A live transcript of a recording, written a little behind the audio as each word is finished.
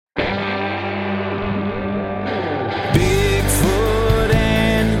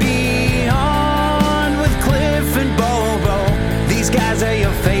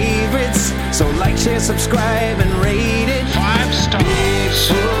subscribe and rate it. 5 stars.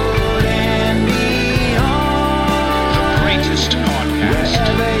 Bigfoot and Beyond. The greatest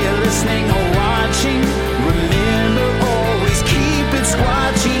podcast. Wherever you're listening or watching, remember always keep it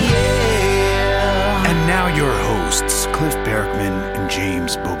squatchy, yeah. And now your hosts, Cliff Berkman and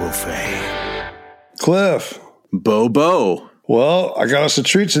James Bobo Fay. Cliff. Bobo. Well, I got us a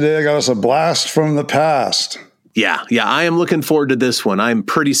treat today. I got us a blast from the past. Yeah, I am looking forward to this one. I'm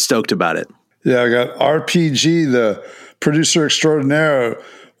pretty stoked about it. Yeah, I got RPG, the producer extraordinaire,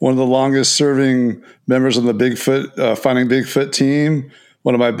 one of the longest serving members on the Bigfoot, Finding Bigfoot team,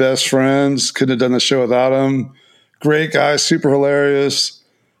 one of my best friends. Couldn't have done the show without him. Great guy, super hilarious,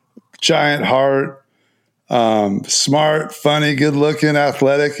 giant heart, smart, funny, good looking,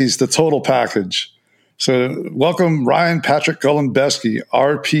 athletic. He's the total package. So welcome, Ryan Patrick Golombesky,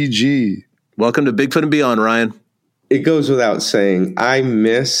 RPG. Welcome to Bigfoot and Beyond, Ryan. It goes without saying, I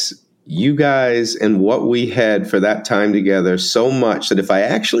miss you guys and what we had for that time together so much that if I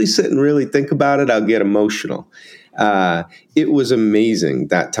actually sit and really think about it, I'll get emotional. It was amazing,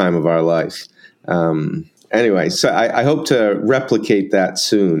 that time of our life. Anyway, so I hope to replicate that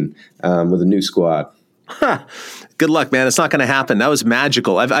soon with a new squad. Good luck, man. It's not going to happen. That was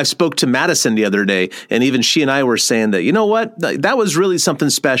magical. I spoke to Madison the other day, and even she and I were saying that, you know what? That was really something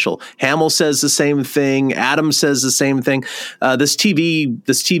special. Hamill says the same thing. Adam says the same thing. This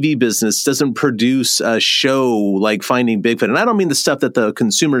TV business doesn't produce a show like Finding Bigfoot. And I don't mean the stuff that the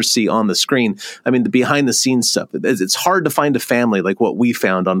consumers see on the screen. I mean the behind-the-scenes stuff. It's hard to find a family like what we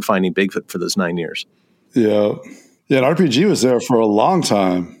found on Finding Bigfoot for those 9 years. Yeah. And RPG was there for a long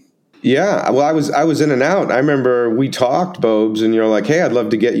time. Yeah, well, I was in and out. I remember we talked, Bobes, and you're like, "Hey, I'd love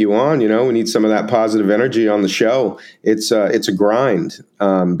to get you on. You know, we need some of that positive energy on the show." It's a grind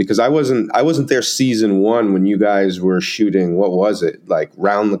because I wasn't there season 1 when you guys were shooting. What was it, like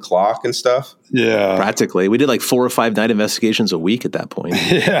round the clock and stuff? Yeah, practically. We did like 4 or 5 night investigations a week at that point.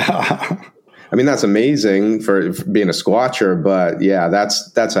 Yeah, I mean that's amazing for being a squatcher, but yeah,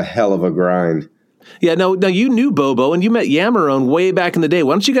 that's a hell of a grind. Yeah, now you knew Bobo and you met Yamarone way back in the day.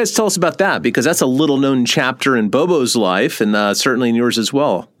 Why don't you guys tell us about that? Because that's a little known chapter in Bobo's life and certainly in yours as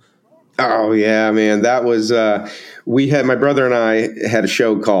well. Oh, yeah, man. That was my brother and I had a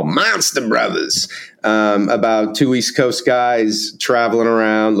show called Monster Brothers about 2 East Coast guys traveling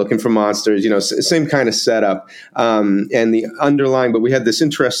around looking for monsters, same kind of setup. And the underlying, but we had this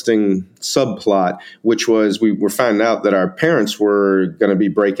interesting subplot, which was we were finding out that our parents were going to be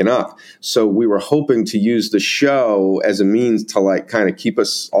breaking up. So we were hoping to use the show as a means to like kind of keep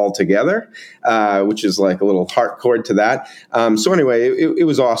us all together, which is like a little heart chord to that. So anyway, it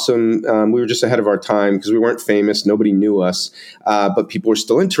was awesome. We were just ahead of our time because we weren't famous. Nobody knew us, but people were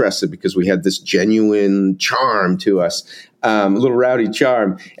still interested because we had this genuine charm to us, a little rowdy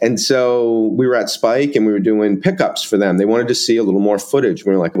charm. And so we were at Spike and we were doing pickups for them. They wanted to see a little more footage.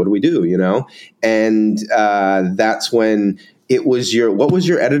 We were like, what do we do? And that's when it was what was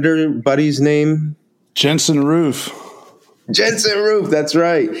your editor buddy's name? Jensen Roof. Jensen Roof, that's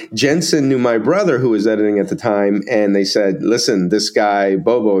right. Jensen knew my brother who was editing at the time, and they said, listen, this guy,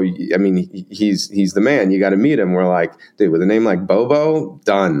 Bobo, I mean, he's the man. You got to meet him. We're like, dude, with a name like Bobo,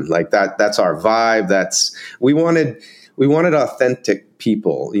 done. Like that's our vibe. We wanted authentic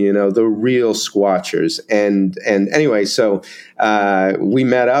people, the real squatchers. And anyway, so we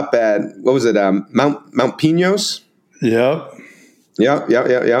met up at, what was it, Mount Pinos? Yep.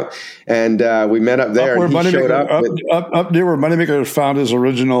 Yeah. And we met up there. Up, and he showed up near where Moneymaker found his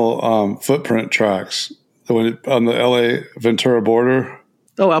original footprint tracks on the LA Ventura border.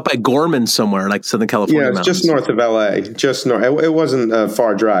 Oh, out by Gorman somewhere, like Southern California. Yeah, it's just north of LA. Just north. It wasn't a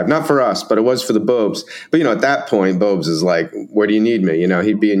far drive, not for us, but it was for the Bobes. But at that point, Bobes is like, "Where do you need me?"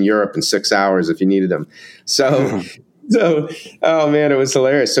 He'd be in Europe in 6 hours if you needed him. So, oh man, it was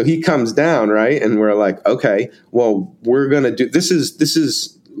hilarious. So he comes down, right, and we're like, "Okay, well, we're gonna do this.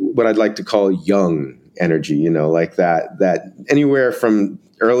 Is what I'd like to call young energy, like that anywhere from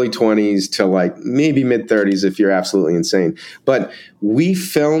early 20s to like maybe mid 30s if you're absolutely insane." But we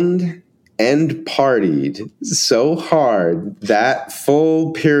filmed and partied so hard that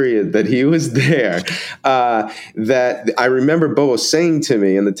full period that he was there that I remember Bobo saying to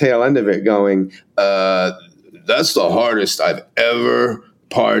me in the tail end of it going, that's the hardest I've ever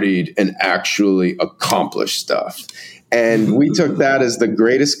partied and actually accomplished stuff. And we took that as the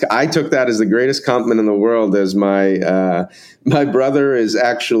greatest. I took that as the greatest compliment in the world. As my brother is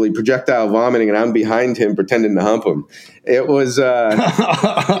actually projectile vomiting, and I'm behind him pretending to hump him. It was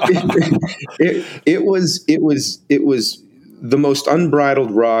the most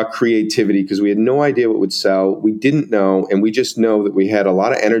unbridled raw creativity because we had no idea what would sell. We didn't know, and we just know that we had a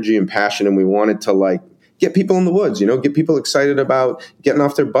lot of energy and passion, and we wanted to like get people in the woods, get people excited about getting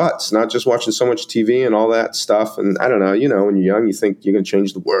off their butts, not just watching so much TV and all that stuff. And I don't know, when you're young, you think you're going to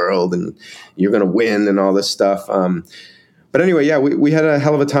change the world and you're going to win and all this stuff. But anyway, yeah, we had a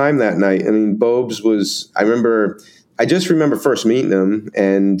hell of a time that night. I mean, Bobes I just remember first meeting him,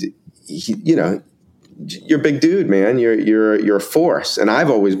 and he, you're a big dude, man. You're a force. And I've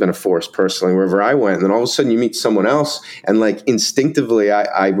always been a force personally, wherever I went. And then all of a sudden you meet someone else. And like instinctively,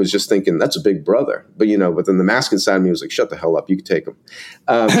 I was just thinking that's a big brother. But, but then the masculine side of me was like, shut the hell up. You can take him.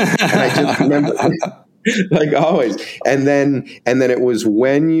 And I just remember like always. And then it was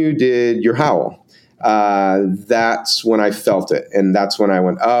when you did your howl. That's when I felt it. And that's when I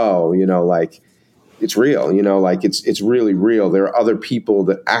went, oh, it's real, it's really real. There are other people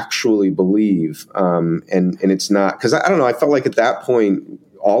that actually believe, and it's not, because I don't know, I felt like at that point,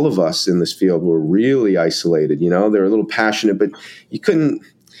 all of us in this field were really isolated, they were a little passionate, but you couldn't,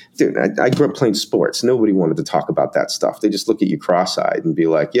 dude, I grew up playing sports. Nobody wanted to talk about that stuff. They just look at you cross-eyed and be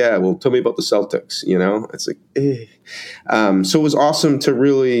like, yeah, well, tell me about the Celtics, It's like, eh. So it was awesome to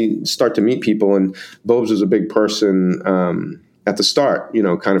really start to meet people, and Bobes was a big person, at the start,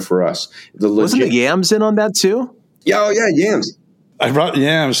 kind of for us. Wasn't the Yams in on that too? Yeah, oh yeah, Yams. I brought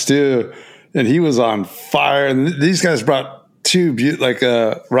Yams too, and he was on fire. And these guys brought two,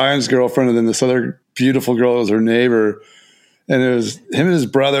 Ryan's girlfriend, and then this other beautiful girl was her neighbor. And it was him and his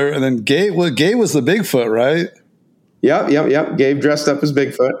brother, and then Gabe. Well, Gabe was the Bigfoot, right? Yep. Gabe dressed up as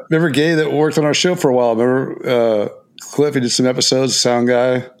Bigfoot. Remember Gabe that worked on our show for a while? Remember Cliff? He did some episodes. Sound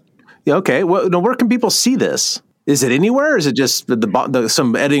guy. Yeah. Okay. Well, now where can people see this? Is it anywhere, or is it just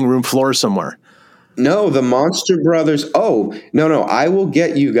some editing room floor somewhere? No, the Monster Brothers. Oh, no. I will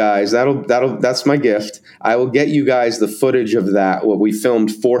get you guys. That's my gift. I will get you guys the footage of that, what we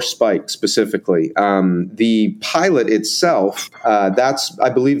filmed for Spike specifically. The pilot itself, I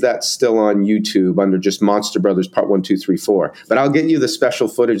believe that's still on YouTube under just Monster Brothers Part 1, 2, 3, 4. But I'll get you the special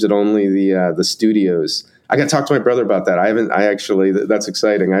footage that only the studios. I got to talk to my brother about that. That's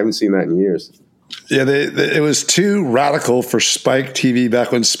exciting. I haven't seen that in years. Yeah, it was too radical for Spike TV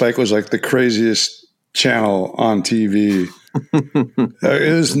back when Spike was like the craziest channel on TV.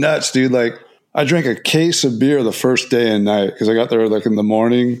 It was nuts, dude. Like, I drank a case of beer the first day and night because I got there like in the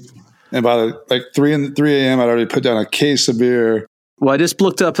morning, and by 3 a.m. I'd already put down a case of beer. Well, I just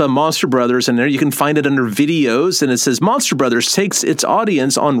looked up Monster Brothers, and there you can find it under videos, and it says Monster Brothers takes its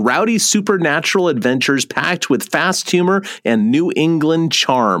audience on rowdy supernatural adventures packed with fast humor and New England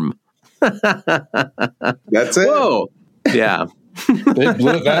charm. That's it. Whoa. Yeah.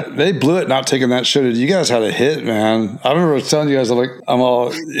 They blew it not taking that show. You guys had a hit, man. I remember telling you guys,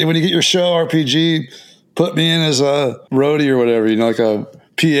 when you get your show, RPG, put me in as a roadie or whatever, like a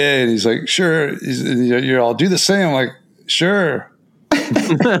PA. And he's like, sure. I'll do the same. I'm like, sure.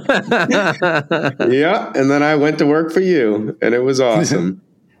 Yeah. And then I went to work for you, and it was awesome.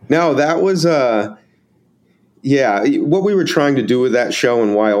 No, that was yeah, what we were trying to do with that show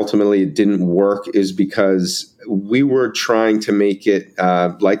and why ultimately it didn't work is because we were trying to make it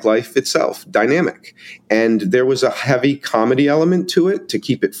like life itself, dynamic. And there was a heavy comedy element to it to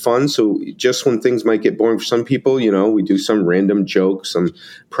keep it fun. So just when things might get boring for some people, we do some random joke, some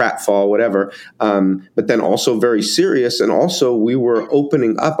pratfall, whatever. But then also very serious. And also we were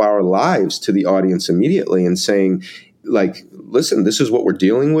opening up our lives to the audience immediately and saying, like, listen, this is what we're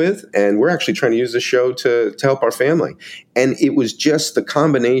dealing with, and we're actually trying to use the show to help our family. And it was just the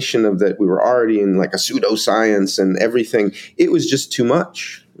combination of that. We were already in like a pseudoscience and everything. It was just too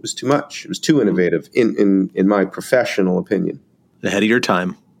much. It was too much. It was too innovative in my professional opinion. Ahead of your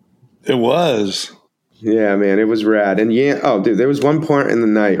time. It was. Yeah, man, it was rad. And dude, there was one point in the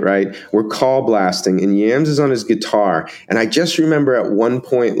night, right? We're call blasting, and Yams is on his guitar. And I just remember at one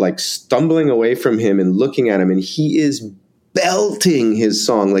point, like, stumbling away from him and looking at him, and he is belting his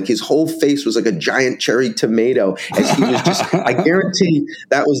song. Like, his whole face was like a giant cherry tomato as he was just, I guarantee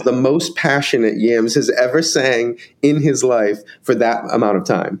that was the most passionate Yams has ever sang in his life for that amount of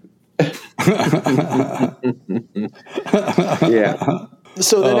time. Yeah.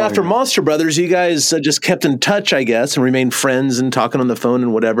 So then after Monster Brothers, you guys just kept in touch, I guess, and remained friends and talking on the phone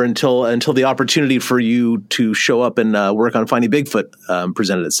and whatever until the opportunity for you to show up and work on Finding Bigfoot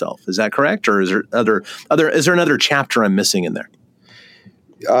presented itself. Is that correct? Or is there another chapter I'm missing in there?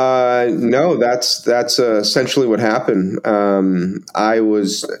 No, that's essentially what happened. I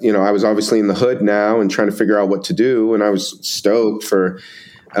was obviously in the hood now and trying to figure out what to do. And I was stoked for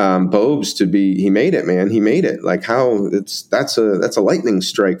Bobes he made it, man. He made it. Like that's a lightning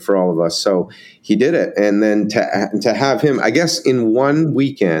strike for all of us. So he did it. And then to have him, I guess in one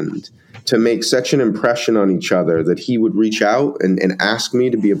weekend, to make such an impression on each other that he would reach out and ask me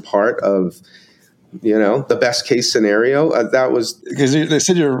to be a part of, the best case scenario. That was because they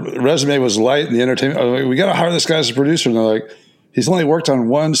said your resume was light in the entertainment. I was like, we got to hire this guy as a producer. And they're like, he's only worked on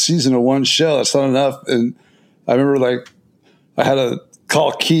one season of one show. That's not enough. And I remember I had to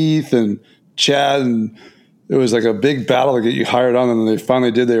call Keith and Chad, and it was like a big battle to get you hired on. And they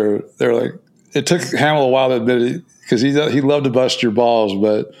finally did. They were like, it took Hamill a while to admit it because he loved to bust your balls,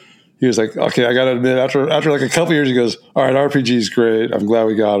 but he was like, okay, I got to admit, after like a couple years, he goes, all right, RPG is great. I'm glad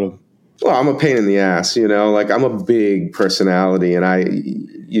we got him. Well, I'm a pain in the ass, like I'm a big personality, and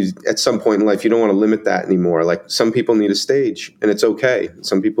at some point in life, you don't want to limit that anymore. Like some people need a stage, and it's okay.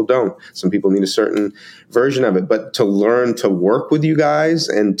 Some people don't. Some people need a certain version of it. But to learn to work with you guys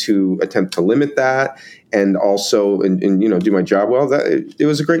and to attempt to limit that, and also and do my job well, it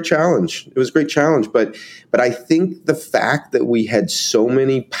was a great challenge. It was a great challenge. But I think the fact that we had so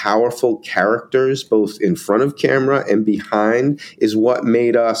many powerful characters, both in front of camera and behind, is what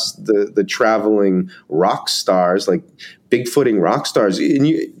made us the traveling rock stars, like bigfooting rock stars. And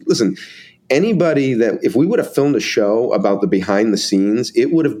listen, anybody that if we would have filmed a show about the behind the scenes,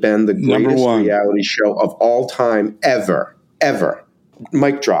 it would have been the greatest reality show of all time ever.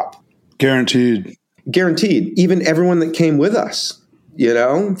 Mic drop. Guaranteed. Even everyone that came with us,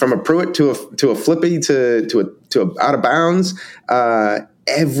 from a Pruitt to a Flippy to a Out of Bounds,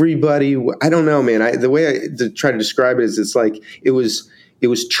 everybody. I don't know, man. The way to try to describe it is, it's like it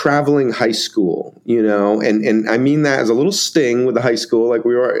was traveling high school, and I mean that as a little sting with the high school. Like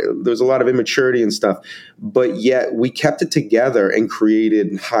there was a lot of immaturity and stuff, but yet we kept it together and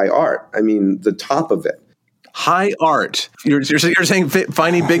created high art. I mean, the top of it. High art. You're saying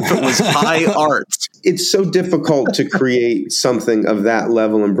Finding Bigfoot was high art. It's so difficult to create something of that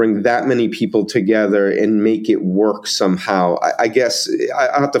level and bring that many people together and make it work somehow. I guess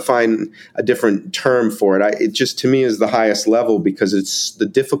I have to find a different term for it. It just, to me, is the highest level because it's the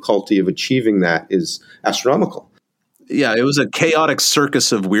difficulty of achieving that is astronomical. Yeah, it was a chaotic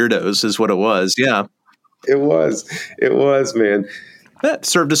circus of weirdos is what it was. Yeah. It was, man. That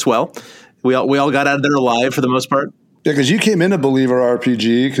served us well. We all got out of there alive for the most part. Yeah, because you came into Believer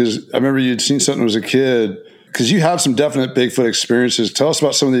RPG because I remember you'd seen something as a kid. Because you have some definite Bigfoot experiences. Tell us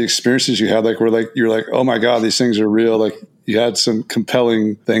about some of the experiences you had. You're like, oh my God, these things are real. Like you had some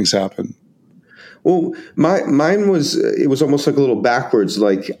compelling things happen. Well, mine was almost like a little backwards.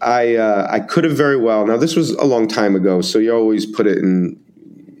 Like I could have very well. Now this was a long time ago, so you always put it in.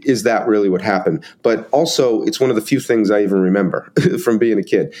 Is that really what happened? But also, it's one of the few things I even remember from being a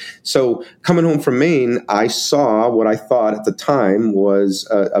kid. So coming home from Maine, I saw what I thought at the time was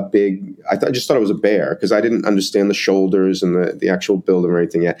a big, I just thought it was a bear because I didn't understand the shoulders and the actual build or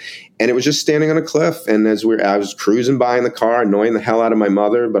anything yet. And it was just standing on a cliff. And I was cruising by in the car, annoying the hell out of my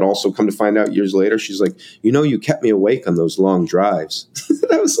mother, but also come to find out years later, she's like, you kept me awake on those long drives.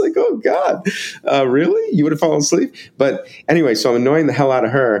 And I was like, oh God, really? You would have fallen asleep? But anyway, so I'm annoying the hell out of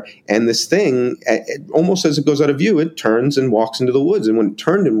her. And this thing, almost as it goes out of view, it turns and walks into the woods. And when it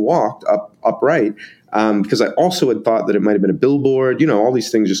turned and walked upright, because I also had thought that it might have been a billboard, all these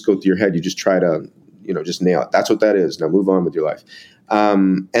things just go through your head. You just try to, just nail it. That's what that is. Now move on with your life.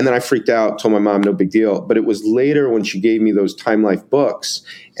 And then I freaked out, told my mom, no big deal. But it was later when she gave me those Time Life books.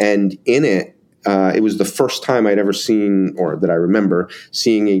 And in it, it was the first time I'd ever seen, or that I remember,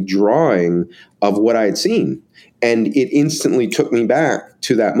 seeing a drawing of what I had seen. And it instantly took me back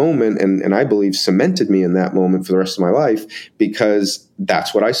to that moment and I believe cemented me in that moment for the rest of my life because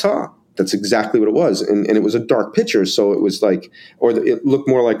that's what I saw. That's exactly what it was. And it was a dark picture. So it was like, it looked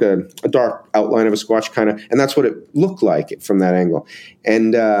more like a dark outline of a Squatch kind of, and that's what it looked like from that angle.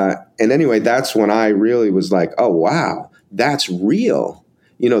 And anyway, that's when I really was like, oh, wow, that's real.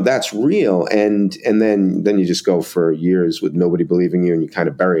 That's real. And then you just go for years with nobody believing you and you kind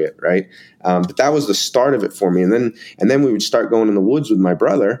of bury it. Right. But that was the start of it for me. And then we would start going in the woods with my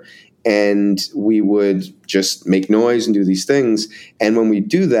brother and we would just make noise and do these things. And when we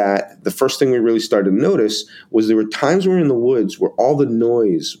do that, the first thing we really started to notice was there were times when we were in the woods where all the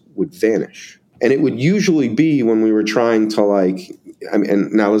noise would vanish. And it would usually be when we were trying to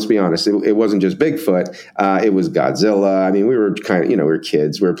and now let's be honest, it wasn't just Bigfoot. It was Godzilla. I mean, we were kind of, we were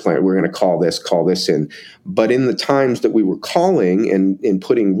kids. We were playing, we're going to call this in. But in the times that we were calling and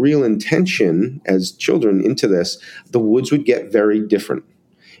putting real intention as children into this, the woods would get very different.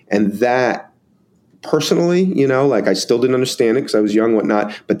 And that personally, like I still didn't understand it because I was young,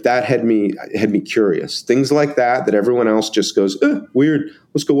 whatnot. But that had me curious. Things like that everyone else just goes, weird.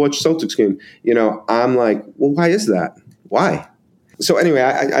 Let's go watch Celtics game. I'm like, well, why is that? Why? So anyway,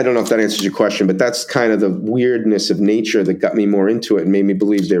 I don't know if that answers your question, but that's kind of the weirdness of nature that got me more into it and made me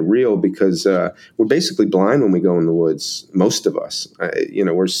believe they're real, because we're basically blind when we go in the woods. Most of us,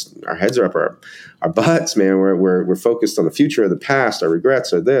 our heads are up our butts, man. We're focused on the future or the past, our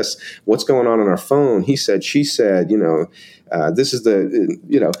regrets or this, what's going on our phone. He said, she said, this is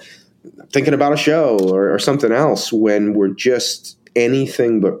thinking about a show or something else, when we're just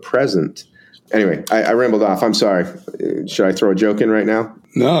anything but present. Anyway, I rambled off. I'm sorry. Should I throw a joke in right now?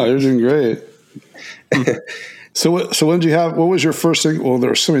 No, you're doing great. So when did you have? What was your first thing? Well, there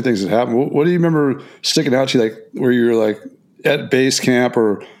were so many things that happened. What do you remember sticking out to you, like where you were like at base camp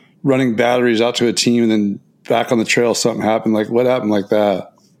or running batteries out to a team, and then back on the trail something happened? Like what happened like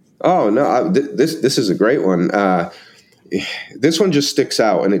that? Oh no, this is a great one. This one just sticks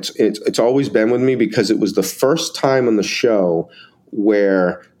out, and it's always been with me because it was the first time on the show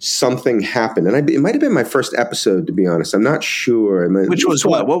where something happened. And it might have been my first episode, to be honest. I'm not sure. Which was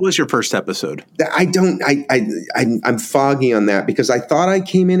what? What was your first episode? I'm foggy on that, because I thought I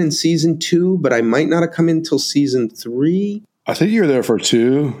came in season 2, but I might not have come in until season 3. I think you were there for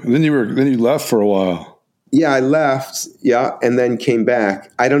 2, and then you left for a while. Yeah, I left. Yeah, and then came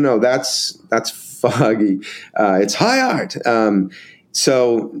back. I don't know. That's foggy. It's high art.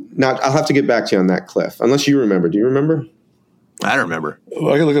 So I'll have to get back to you on that, Cliff. Unless you remember. Do you remember? I don't remember.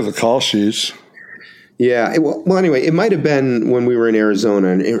 Well, I can look at the call sheets. Yeah. Well, anyway, it might have been when we were in Arizona.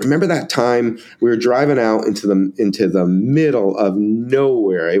 And remember that time we were driving out into the middle of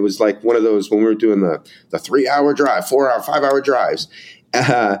nowhere. It was like one of those when we were doing the 3-hour drive, 4-hour, 5-hour drives.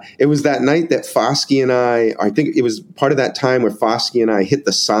 It was that night that Foskey and I think it was part of that time where Foskey and I hit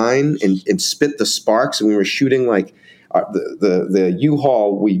the sign and spit the sparks, and we were shooting like the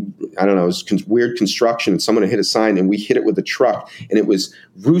U-Haul, I don't know, it was weird construction, and someone had hit a sign, and we hit it with a truck, and it was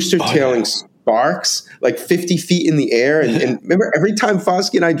rooster-tailing sparks like 50 feet in the air. And remember, every time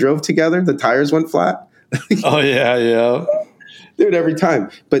Foskey and I drove together, the tires went flat. Oh, yeah. Dude, every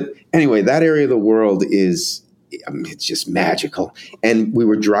time. But anyway, that area of the world it's just magical. And we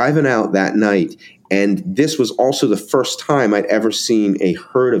were driving out that night, and this was also the first time I'd ever seen a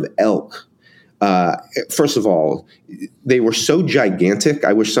herd of elk. First of all, they were so gigantic.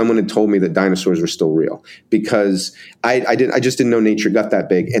 I wish someone had told me that dinosaurs were still real, because I just didn't know nature got that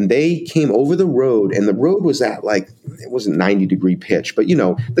big. And they came over the road, and the road was at it wasn't 90-degree pitch, but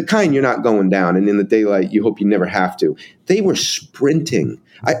the kind you're not going down. And in the daylight, you hope you never have to. They were sprinting.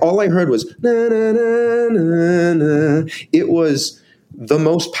 All I heard was na na na na na. It was the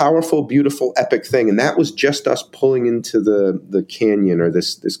most powerful, beautiful, epic thing. And that was just us pulling into the canyon, or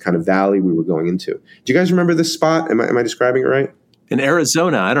this kind of valley we were going into. Do you guys remember this spot? Am I describing it right? In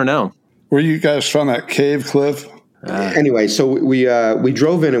Arizona, I don't know. Where you guys found that cave, Cliff? Anyway, so we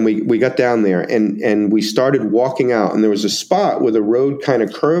drove in, and we got down there, and we started walking out, and there was a spot where the road kind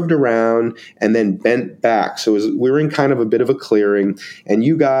of curved around and then bent back. So we were in kind of a bit of a clearing, and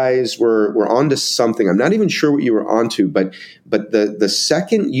you guys were onto something. I'm not even sure what you were onto, but the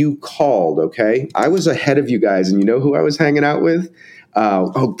second you called, okay, I was ahead of you guys, and you know who I was hanging out with?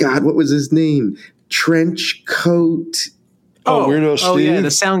 Oh God, what was his name? Trench coat. Weirdo Steve. Oh yeah, the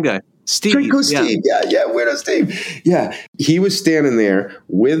sound guy. Steve. Steve. Yeah, Weirdo Steve. Yeah. He was standing there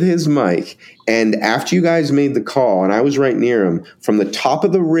with his mic. And after you guys made the call, and I was right near him, from the top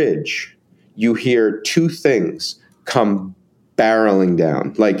of the ridge, you hear 2 things come barreling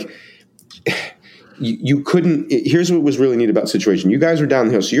down. Like, you couldn't. Here's what was really neat about the situation. You guys were down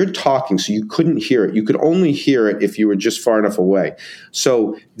the hill, so you're talking, so you couldn't hear it. You could only hear it if you were just far enough away.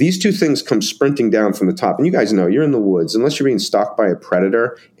 So these 2 things come sprinting down from the top. And you guys know, you're in the woods. Unless you're being stalked by a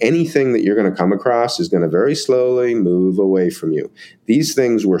predator, anything that you're going to come across is going to very slowly move away from you. These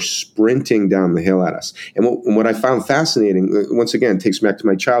things were sprinting down the hill at us. And what I found fascinating, once again, takes me back to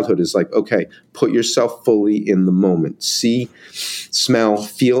my childhood, is like, okay, put yourself fully in the moment. See, smell,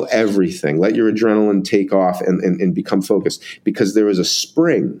 feel everything. Let your adrenaline take off and become focused, because there was a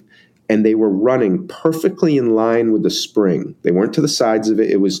spring, and they were running perfectly in line with the spring. They weren't to the sides of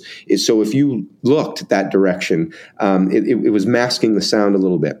it. So if you looked that direction, it was masking the sound a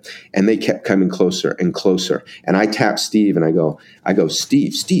little bit, and they kept coming closer and closer. And I tapped Steve, and I go,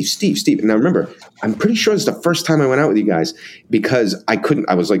 Steve. And now remember, I'm pretty sure it's the first time I went out with you guys, because I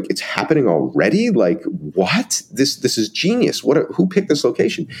was like, it's happening already? Like, what? This is genius. Who picked this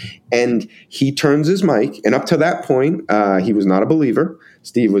location? And he turns his mic, and up to that point, he was not a believer.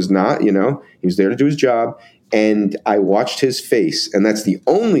 Steve was not, he was there to do his job. And I watched his face, and that's the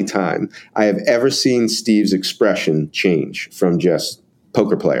only time I have ever seen Steve's expression change from just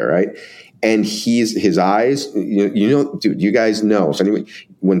poker player, right? And his eyes, you know, dude, you guys know. So anyway,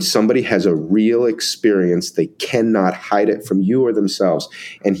 when somebody has a real experience, they cannot hide it from you or themselves.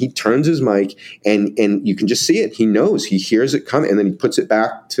 And he turns his mic, and you can just see it. He knows, he hears it come, and then he puts it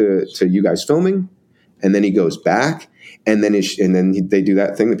back to you guys filming, and then he goes back, and then they do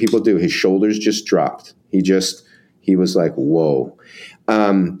that thing that people do. His shoulders just dropped. He was like, whoa.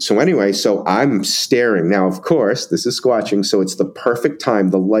 So anyway, so I'm staring. Now, of course, this is squatching, so it's the perfect time.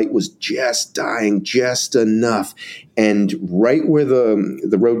 The light was just dying just enough. And right where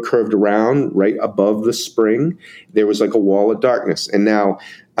the road curved around, right above the spring, there was like a wall of darkness. And now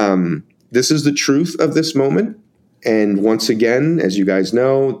this is the truth of this moment. And once again, as you guys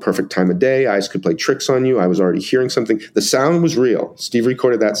know, perfect time of day, eyes could play tricks on you. I was already hearing something. The sound was real. Steve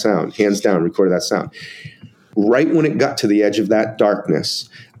recorded that sound, hands down, recorded that sound. Right when it got to the edge of that darkness,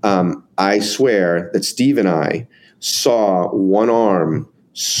 I swear that Steve and I saw one arm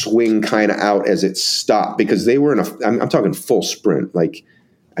swing kind of out as it stopped, because they were I'm talking full sprint. Like,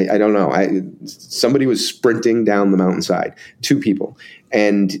 I don't know. Somebody was sprinting down the mountainside, 2 people.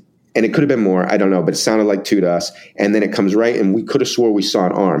 And it could have been more. I don't know, but it sounded like 2 to us. And then it comes right, and we could have swore we saw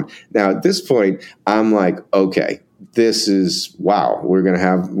an arm. Now, at this point, I'm like, okay, this is, wow, we're going to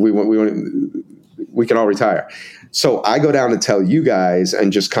have, we can all retire. So I go down to tell you guys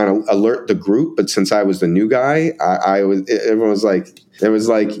and just kind of alert the group. But since I was the new guy, everyone was like, it was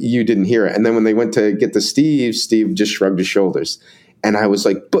like, you didn't hear it. And then when they went to get to Steve just shrugged his shoulders. And I was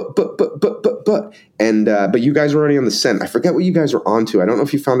like, but. But you guys were already on the scent. I forget what you guys were onto. I don't know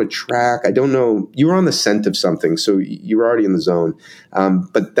if you found a track. I don't know. You were on the scent of something. So you were already in the zone.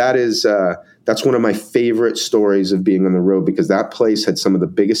 But that's one of my favorite stories of being on the road, because that place had some of the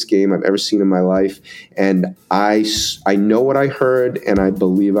biggest game I've ever seen in my life. And I know what I heard, and I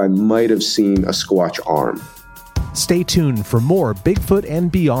believe I might have seen a Squatch arm. Stay tuned for more Bigfoot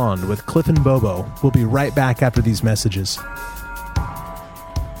and Beyond with Cliff and Bobo. We'll be right back after these messages.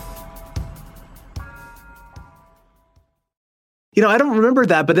 You know, I don't remember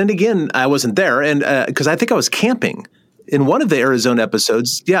that, but then again, I wasn't there, and because I think I was camping in one of the Arizona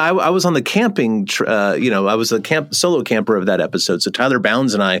episodes. Yeah, I was on the camping. I was the solo camper of that episode. So Tyler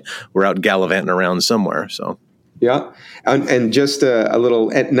Bounds and I were out gallivanting around somewhere. So yeah, and just a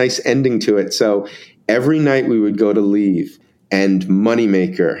little nice ending to it. So every night we would go to leave, and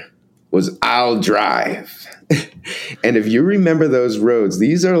Moneymaker was "I'll drive." And if you remember those roads,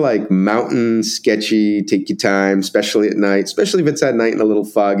 these are like mountain, sketchy, take your time, especially at night, especially if it's at night and a little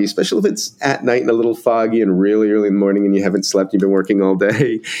foggy, especially if it's at night and a little foggy and really early in the morning and you haven't slept, you've been working all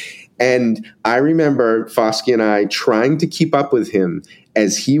day. And I remember Foskey and I trying to keep up with him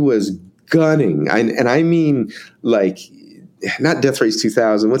as he was gunning. And I mean, like, not Death Race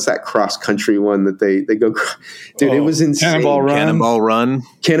 2000. What's that cross country one that they go? Dude, it was insane. Cannonball Run.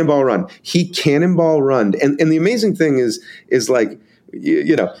 Cannonball Run. He cannonball run. And the amazing thing is like,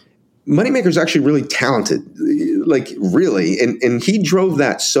 you know, Moneymaker's actually really talented, like really. And he drove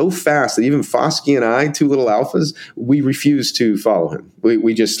that so fast that even Foskey and I, 2 little alphas, we refused to follow him.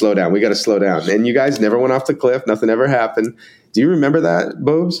 We just slow down. We got to slow down. And you guys never went off the cliff. Nothing ever happened. Do you remember that,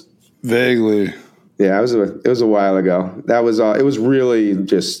 Bobes? Vaguely. Yeah, it was a while ago. That was it was really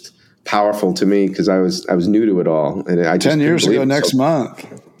just powerful to me, because I was new to it all, and I just 10 years ago next month.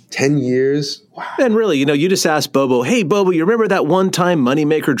 10 years. Wow. And really, you know, you just asked Bobo, "Hey, Bobo, you remember that one time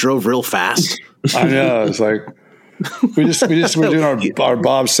Moneymaker drove real fast?" I know. It's like we're doing our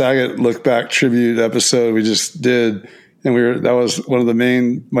Bob Saget look back tribute episode. We just did, and that was one of the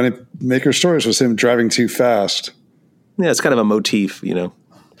main Moneymaker stories, was him driving too fast. Yeah, it's kind of a motif, you know.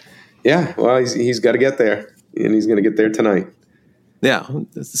 Yeah, well, he's got to get there, and he's going to get there tonight. Yeah,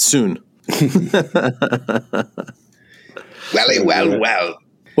 soon. Well.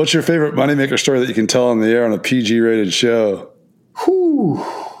 What's your favorite Moneymaker story that you can tell on the air on a PG-rated show? Whew.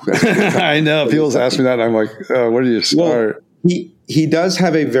 I know. People ask me that, and I'm like, where do you start? Well, he does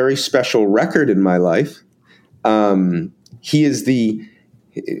have a very special record in my life. He is the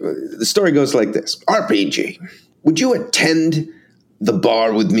story goes like this. RPG, would you attend the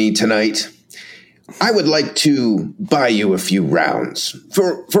bar with me tonight? I would like to buy you a few rounds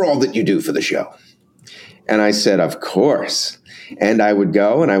for all that you do for the show. And I said, of course. And I would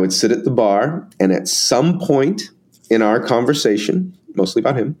go and I would sit at the bar, and at some point in our conversation, mostly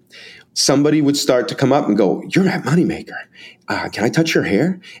about him, somebody would start to come up and go, "You're at Moneymaker. Can I touch your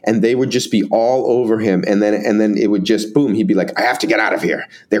hair?" And they would just be all over him. And then it would just boom. He'd be like, "I have to get out of here.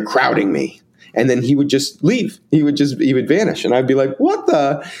 They're crowding me." and then he would just leave. He would vanish, and I'd be like, "What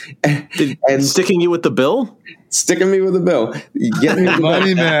the?" And sticking you with the bill? Sticking me with a bill. Get me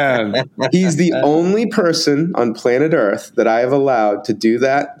Money man. He's the only person on planet Earth that I have allowed to do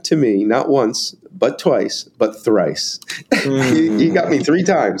that to me, not once, but twice, but thrice. He got me 3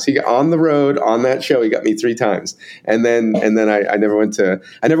 times. He got on the road on that show. He got me 3 times, and then I never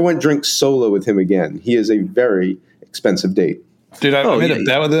went drink solo with him again. He is a very expensive date. Dude, I made a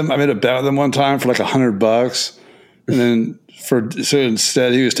bet with him. I made a bet with him one time for like $100, and then so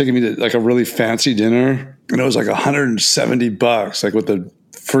instead he was taking me to like a really fancy dinner, and it was like $170, like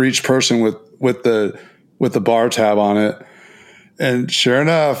for each person with the bar tab on it. And sure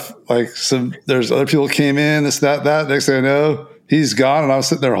enough, like there's other people came in, this, that. Next thing I know, he's gone, and I was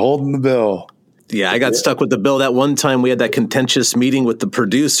sitting there holding the bill. Yeah, I got stuck with the bill that one time. We had that contentious meeting with the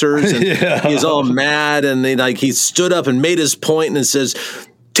producers, and he was all mad, and he stood up and made his point and says,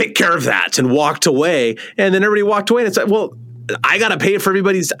 "Take care of that," and walked away. And then everybody walked away, and it's like, well, I got to pay for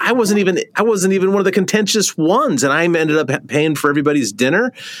everybody's. I wasn't even one of the contentious ones, and I ended up paying for everybody's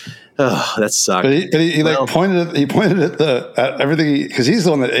dinner. Oh, that sucked. But he pointed at everything, because he's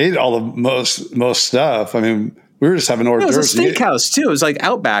the one that ate all the most stuff. I mean, we were just having hors d'oeuvres. It was a steakhouse too. It was like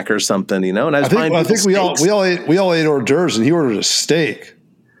Outback or something, And I think we all ate hors d'oeuvres, and he ordered a steak.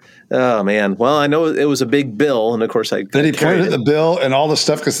 Oh man! Well, I know it was a big bill, and of course Then he pointed at the bill and all the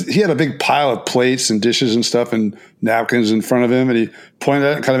stuff, because he had a big pile of plates and dishes and stuff and napkins in front of him, and he pointed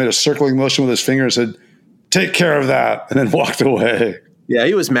at it and kind of made a circling motion with his finger and said, "Take care of that," and then walked away. Yeah,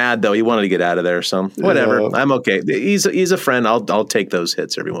 he was mad though. He wanted to get out of there. So whatever. I'm okay. He's a friend. I'll take those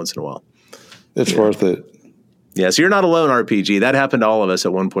hits every once in a while. It's worth it. Yeah. So you're not alone, RPG. That happened to all of us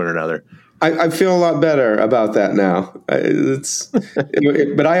at one point or another. I feel a lot better about that now.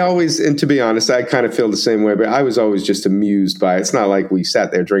 But I always, and to be honest, I kind of feel the same way. But I was always just amused by it. It's not like we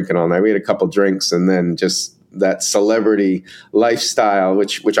sat there drinking all night. We had a couple drinks, and then just that celebrity lifestyle,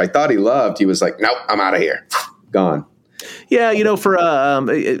 which I thought he loved. He was like, "Nope, I'm out of here, gone." Yeah, for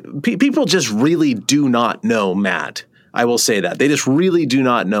people just really do not know Matt. I will say that they just really do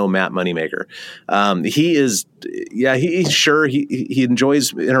not know Matt Moneymaker. He is, he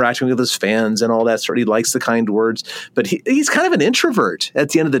enjoys interacting with his fans and all that sort. He likes the kind words, but he's kind of an introvert. At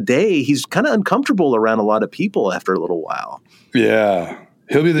the end of the day, he's kind of uncomfortable around a lot of people after a little while. Yeah,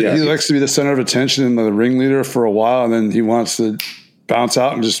 he likes to be the center of attention and the ringleader for a while, and then he wants to bounce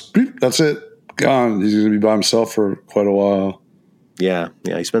out and just that's it, gone. He's going to be by himself for quite a while. Yeah,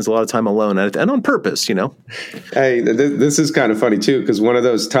 he spends a lot of time alone, and on purpose, Hey, this is kind of funny too, because one of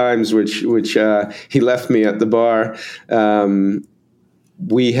those times which he left me at the bar,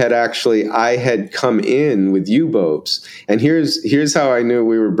 I had come in with you, Bobes, and here's how I knew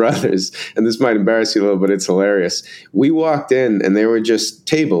we were brothers, and this might embarrass you a little, but it's hilarious. We walked in, and there were just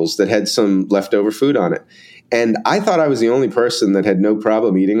tables that had some leftover food on it. And I thought I was the only person that had no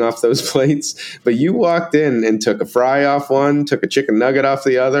problem eating off those plates. But you walked in and took a fry off one, took a chicken nugget off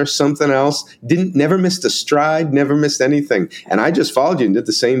the other, something else. Never missed a stride, never missed anything. And I just followed you and did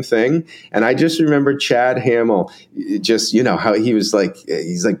the same thing. And I just remember Chad Hamill, just, how he was like,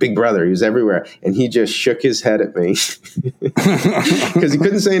 he's like Big Brother. He was everywhere. And he just shook his head at me because he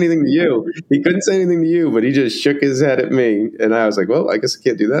couldn't say anything to you. But he just shook his head at me. And I was like, well, I guess I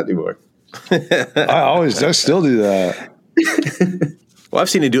can't do that anymore. I still do that. Well, I've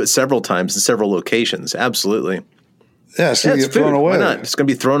seen you do it several times in several locations. Absolutely. Yeah, it's going to get thrown away. Why not? It's going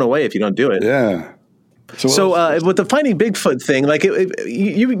to be thrown away if you don't do it. Yeah. So with the Finding Bigfoot thing, like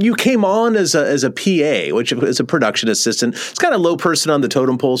you came on as a PA, which is a production assistant. It's kind of low person on the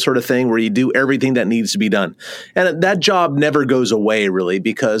totem pole sort of thing, where you do everything that needs to be done, and that job never goes away really,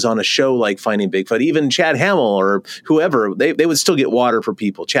 because on a show like Finding Bigfoot, even Chad Hamill or whoever, they would still get water for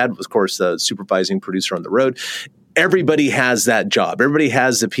people. Chad was, of course, the supervising producer on the road. Everybody has that job. Everybody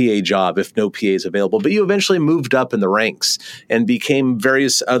has the PA job if no PA is available. But you eventually moved up in the ranks and became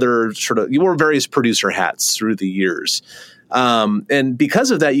various you wore various producer hats through the years. And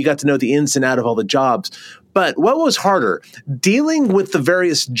because of that, you got to know the ins and outs of all the jobs. But what was harder, dealing with the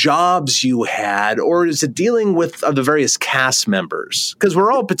various jobs you had, or is it dealing with the various cast members? Because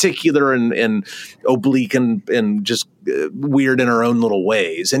we're all particular and oblique and just weird in our own little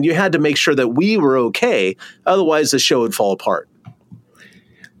ways. And you had to make sure that we were okay. Otherwise, the show would fall apart.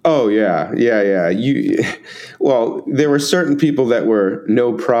 Oh, yeah. Well, there were certain people that were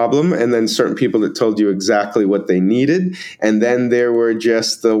no problem, and then certain people that told you exactly what they needed. And then there were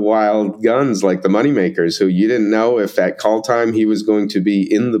just the wild guns, like the moneymakers, who you didn't know if at call time he was going to be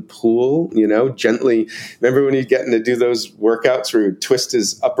in the pool, gently. Remember when he'd get to do those workouts where he'd twist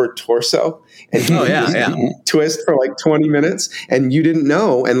his upper torso? And he'd twist for like 20 minutes, and you didn't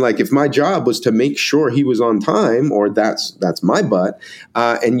know. And like, if my job was to make sure he was on time, or that's my butt,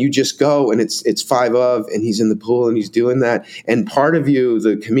 and you just go and it's 5 of, and he's in the pool and he's doing that. And part of you,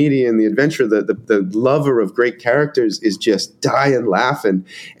 the comedian, the adventurer, the lover of great characters, is just dying laughing.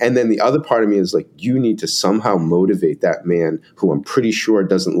 And then the other part of me is like, you need to somehow motivate that man who I'm pretty sure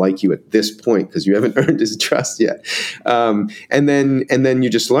doesn't like you at this point because you haven't earned his trust yet. And then you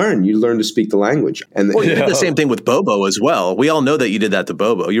just learn. You learn to speak the language. And you did the same thing with Bobo as well. We all know that you did that to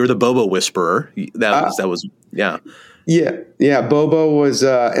Bobo. You were the Bobo whisperer. That was. Yeah. Bobo was,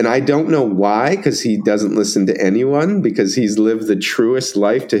 and I don't know why, because he doesn't listen to anyone, because he's lived the truest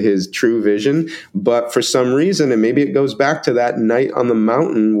life to his true vision. But for some reason, and maybe it goes back to that night on the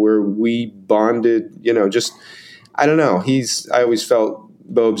mountain where we bonded, I don't know. I always felt,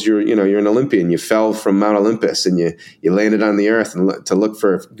 Bobes, you're an Olympian. You fell from Mount Olympus and you landed on the earth and to look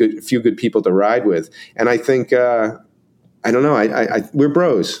for a few good people to ride with. And I think, I don't know. We're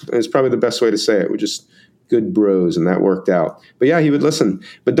bros. It's probably the best way to say it. We're just good bros, and that worked out. But yeah, he would listen.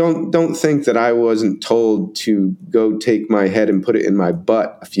 But don't think that I wasn't told to go take my head and put it in my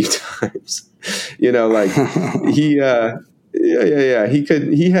butt a few times. He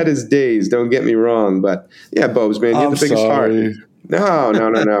he had his days, don't get me wrong, but yeah, Bobes, man, you had the biggest heart.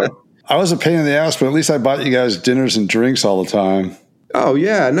 No. I was a pain in the ass, but at least I bought you guys dinners and drinks all the time. Oh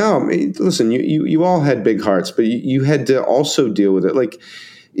yeah, no. Listen, you all had big hearts, but you had to also deal with it. Like,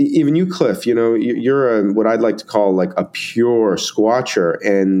 even you, Cliff, you're what I'd like to call like a pure squatcher,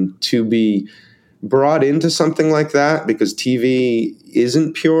 and to be brought into something like that, because TV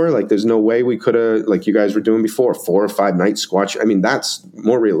isn't pure. Like, there's no way we could have, like you guys were doing before, 4 or 5 nights squatch. I mean, that's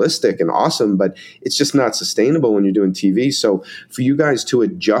more realistic and awesome, but it's just not sustainable when you're doing TV. So for you guys to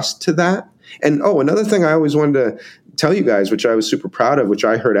adjust to that. And another thing I always wanted to tell you guys, which I was super proud of, which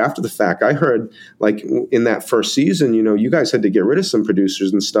I heard after the fact. I heard, like, in that first season, you guys had to get rid of some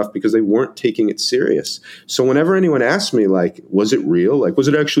producers and stuff because they weren't taking it serious. So whenever anyone asked me, like, was it real? Like, was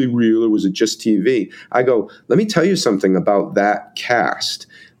it actually real, or was it just TV? I go, let me tell you something about that cast.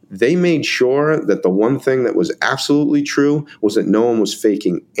 They made sure that the one thing that was absolutely true was that no one was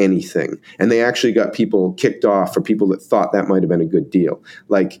faking anything. And they actually got people kicked off for people that thought that might have been a good deal.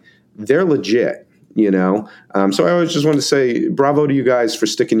 Like, they're legit. So I always just wanted to say bravo to you guys for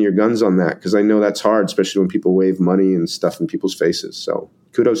sticking your guns on that, because I know that's hard, especially when people wave money and stuff in people's faces. So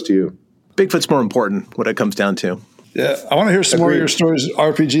kudos to you. Bigfoot's more important, what it comes down to. Yeah, I want to hear some more of your stories,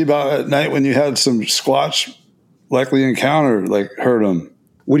 RPG, about at night when you had some Squatch likely encounter, like heard them.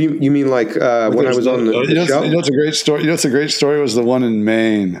 What do you mean, like when I was on the show? It's a great story. It's a great story. Was the one in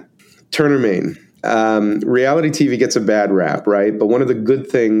Maine, Turner, Maine. Reality TV gets a bad rap, right? But one of the good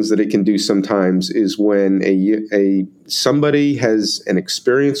things that it can do sometimes is when somebody has an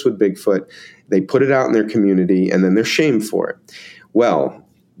experience with Bigfoot, they put it out in their community, and then they're shamed for it. Well,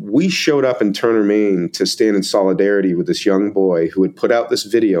 we showed up in Turner, Maine to stand in solidarity with this young boy who had put out this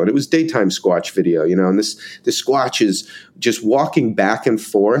video, and it was daytime Squatch video, and this Squatch is just walking back and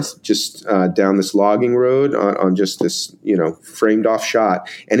forth just down this logging road on just this, framed off shot,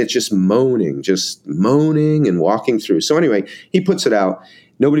 and it's just moaning and walking through. So anyway, he puts it out.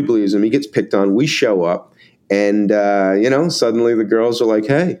 Nobody believes him. He gets picked on. We show up, and, suddenly the girls are like,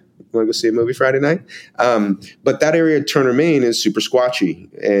 hey, want to go see a movie Friday night? But that area of Turner, Maine is super squatchy.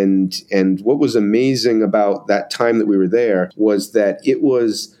 And what was amazing about that time that we were there was that it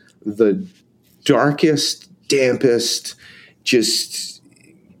was the darkest, dampest, just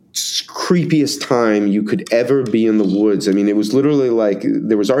creepiest time you could ever be in the woods. I mean, it was literally like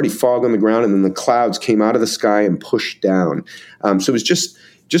there was already fog on the ground, and then the clouds came out of the sky and pushed down. So it was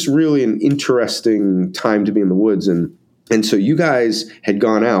just really an interesting time to be in the woods. And so you guys had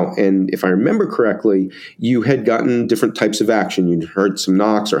gone out, and if I remember correctly, you had gotten different types of action. You'd heard some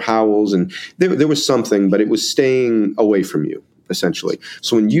knocks or howls, and there was something, but it was staying away from you, essentially.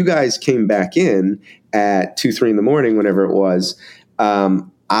 So when you guys came back in at 2, 3 in the morning, whenever it was,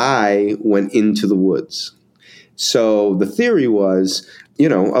 I went into the woods. So the theory was, a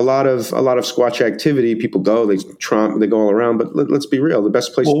lot of Squatch activity. People go, they go all around. But let's be real. The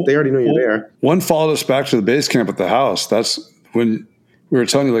best place, they already know you're there. One followed us back to the base camp at the house. That's when we were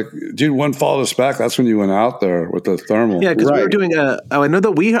telling you, like, dude, one followed us back. That's when you went out there with the thermal. Yeah, because we were Right.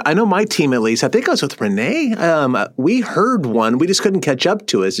 doing I know my team at least, I think I was with Renee. We heard one. We just couldn't catch up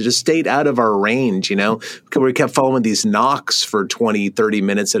to it. It just stayed out of our range, you know. We kept following these knocks for 20, 30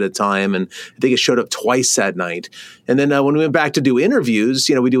 minutes at a time. And I think it showed up twice that night. And then when we went back to do interviews,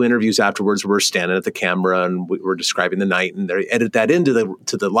 you know, we do interviews afterwards where we're standing at the camera and we're describing the night, and they edit that into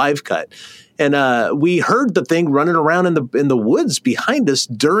the live cut. And we heard the thing running around in the woods behind us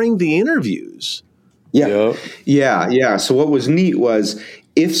during the interviews. Yeah. Yeah. So what was neat was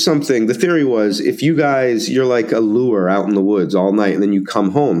the theory was if you're like a lure out in the woods all night and then you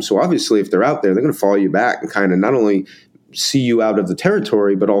come home. So obviously if they're out there, they're going to follow you back and kind of not only see you out of the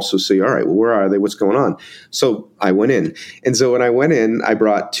territory, but also say, all right, well, where are they? What's going on? So I went in. And so when I went in, I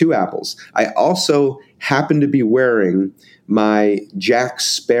brought 2 apples. I also happened to be wearing my Jack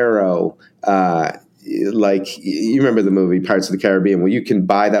Sparrow, like you remember the movie Pirates of the Caribbean where you can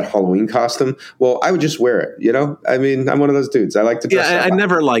buy that Halloween costume. Well, I would just wear it, you know? I mean, I'm one of those dudes. I like to dress up. I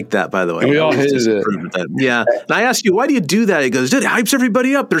never liked that, by the way. And we all hated it. Yeah. And I asked you, why do you do that? He goes, dude, it hypes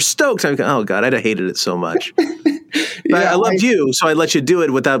everybody up. They're stoked. I'm like, oh, God, I'd have hated it so much. But I loved you, so I let you do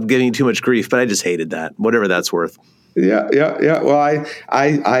it without giving you too much grief. But I just hated that, whatever that's worth. Yeah. Well,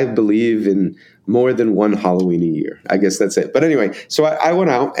 I believe in more than one Halloween a year. I guess that's it. But anyway, so I went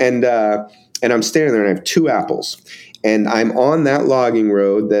out and I'm standing there and I have 2 apples and I'm on that logging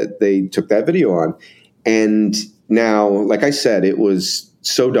road that they took that video on. And now, like I said, it was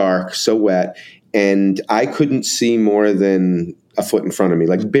so dark, so wet, and I couldn't see more than a foot in front of me,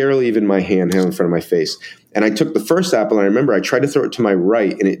 like barely even my hand held in front of my face. And I took the first apple and I remember I tried to throw it to my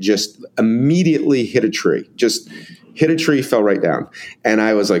right and it just immediately hit a tree, fell right down. And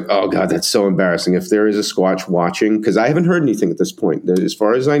I was like, oh God, that's so embarrassing. If there is a Squatch watching, because I haven't heard anything at this point. As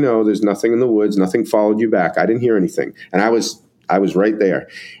far as I know, there's nothing in the woods, nothing followed you back. I didn't hear anything. And I was right there.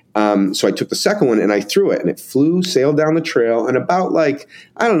 So I took the second one and I threw it and it sailed down the trail and about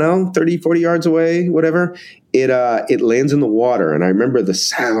 30, 40 yards away, whatever, it lands in the water. And I remember the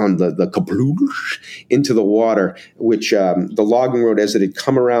sound, the kabloosh into the water, which the logging road, as it had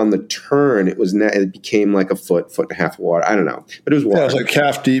come around the turn, it became like a foot and a half of water. I don't know, but it was water. Yeah, it was like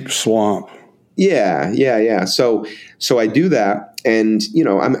calf deep swamp. Yeah. So I do that. And, you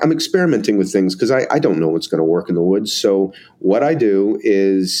know, I'm experimenting with things because I don't know what's going to work in the woods. So what I do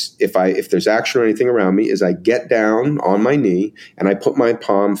is if there's action or anything around me is I get down on my knee and I put my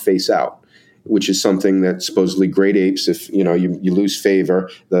palm face out, which is something that supposedly great apes, if, you know, you lose favor,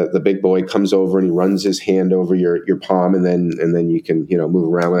 the big boy comes over and he runs his hand over your palm and then you can, you know,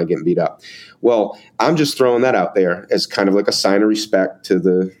 move around without getting beat up. Well, I'm just throwing that out there as kind of like a sign of respect to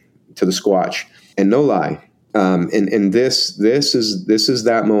the Squatch. And no lie. And this is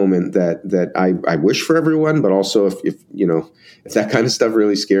that moment that I wish for everyone, but also if that kind of stuff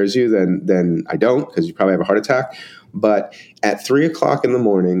really scares you, then I don't, because you probably have a heart attack. But at 3:00 in the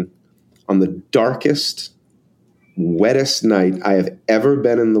morning, on the darkest, wettest night I have ever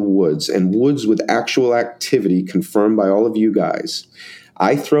been in the woods, and woods with actual activity confirmed by all of you guys,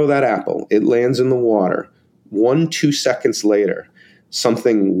 I throw that apple. It lands in the water. 1-2 seconds later,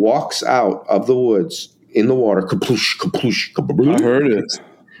 something walks out of the woods in the water, kaploosh, kaploosh, kaploosh. I heard it.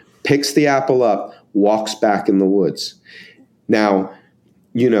 Picks the apple up, walks back in the woods. Now,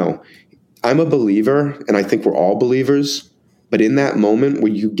 you know, I'm a believer, and I think we're all believers, but in that moment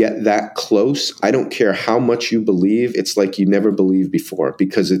where you get that close, I don't care how much you believe, it's like you never believed before,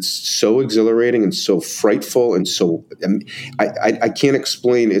 because it's so exhilarating and so frightful and so I can't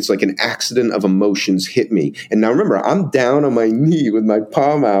explain. It's like an accident of emotions hit me. And now remember, I'm down on my knee with my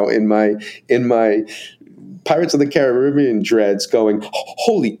palm out in my Pirates of the Caribbean dreads going,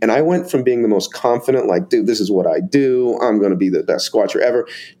 holy, and I went from being the most confident, like, dude, this is what I do, I'm going to be the best squatcher ever,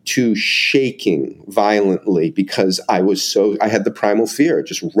 to shaking violently because I had the primal fear. It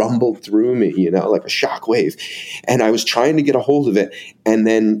just rumbled through me, you know, like a shock wave. And I was trying to get a hold of it. And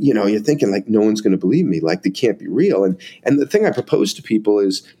then, you know, you're thinking like, no one's going to believe me. Like, they can't be real. And the thing I propose to people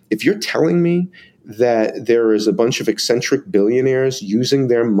is, if you're telling me that there is a bunch of eccentric billionaires using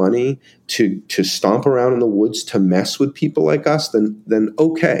their money to stomp around in the woods to mess with people like us, then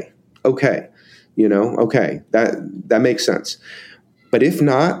okay, you know, okay, that makes sense. But if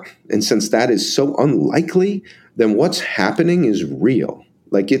not, and since that is so unlikely, then what's happening is real.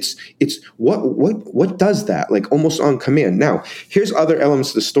 Like it's what does that, like, almost on command. Now, here's other elements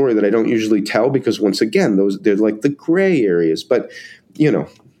of the story that I don't usually tell, because once again, they're like the gray areas. But, you know,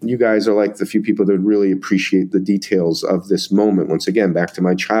 you guys are like the few people that really appreciate the details of this moment. Once again, back to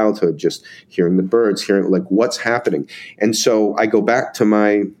my childhood, just hearing the birds, hearing like what's happening. And so I go back to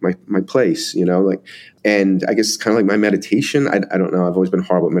my place, and I guess it's kind of like my meditation. I don't know. I've always been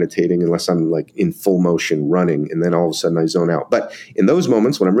horrible at meditating unless I'm like in full motion running, and then all of a sudden I zone out. But in those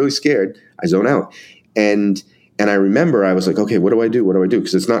moments when I'm really scared, I zone out. And I remember I was like, okay, what do I do? What do I do?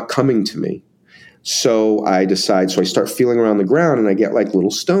 Because it's not coming to me. So I start feeling around the ground, and I get like little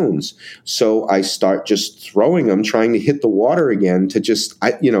stones. So I start just throwing them, trying to hit the water again to just,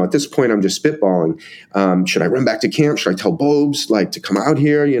 at this point I'm just spitballing. Should I run back to camp? Should I tell Bobes like to come out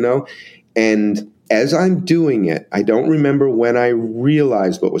here, And as I'm doing it, I don't remember when I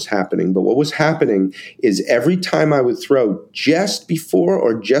realized what was happening, but what was happening is every time I would throw, just before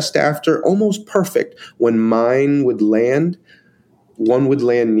or just after, almost perfect, when mine would land, one would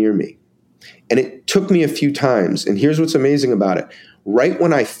land near me. And it took me a few times. And here's what's amazing about it. Right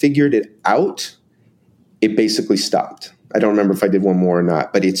when I figured it out, it basically stopped. I don't remember if I did one more or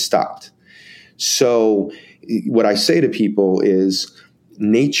not, but it stopped. So what I say to people is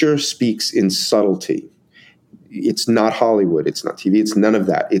nature speaks in subtlety. It's not Hollywood. It's not TV. It's none of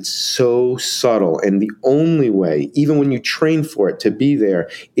that. It's so subtle. And the only way, even when you train for it to be there,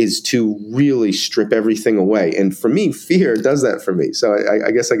 is to really strip everything away. And for me, fear does that for me. So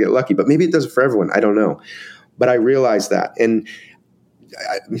I guess I get lucky, but maybe it does it for everyone. I don't know. But I realize that. And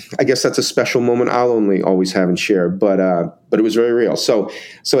I guess that's a special moment I'll only always have and share, but it was very real. So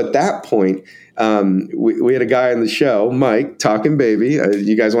at that point, we had a guy on the show, Mike, Talking Baby.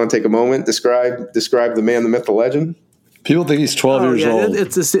 You guys want to take a moment, describe the man, the myth, the legend? People think he's 12 years old.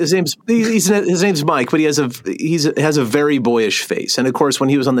 His name's Mike, but he has a very boyish face. And of course, when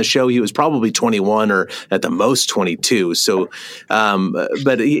he was on the show, he was probably 21 or at the most 22. So,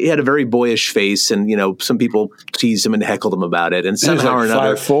 but he had a very boyish face, and some people teased him and heckled him about it. And somehow or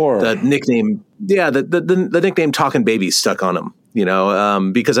another, 5'4". the nickname, the nickname Talking Baby stuck on him.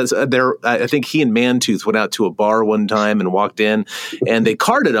 Because I think he and Mantooth went out to a bar one time and walked in, and they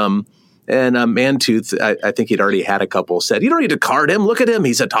carded him. And Mantooth, I think he'd already had a couple, said, "You don't need to card him. Look at him.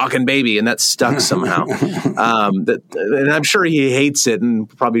 He's a talking baby." And that stuck somehow. And I'm sure he hates it and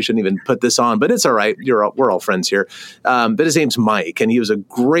probably shouldn't even put this on, but it's all right. We're all friends here. But his name's Mike, and he was a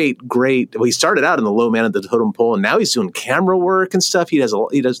great, well, he started out in the low man of the totem pole, and now he's doing camera work and stuff. He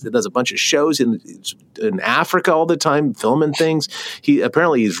does a bunch of shows in Africa all the time, filming things.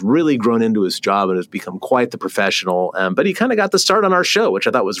 He's really grown into his job and has become quite the professional. But he kind of got the start on our show, which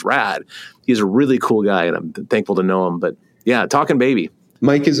I thought was rad. He's a really cool guy, and I'm thankful to know him. But yeah, Talking Baby.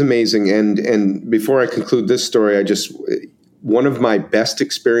 Mike is amazing. And before I conclude this story, one of my best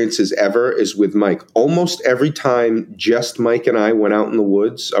experiences ever is with Mike. Almost every time just Mike and I went out in the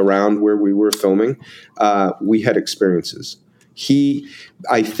woods around where we were filming, we had experiences.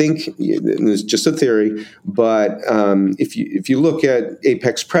 I think it's just a theory, but if you look at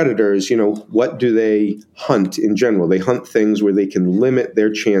apex predators, what do they hunt in general? They hunt things where they can limit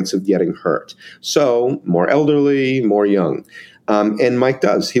their chance of getting hurt. So more elderly, more young. And Mike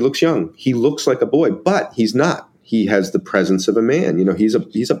does. He looks young. He looks like a boy, but he's not. He has the presence of a man.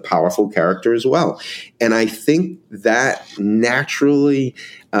 He's a powerful character as well. And I think that naturally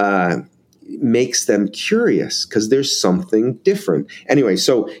makes them curious because there's something different. Anyway,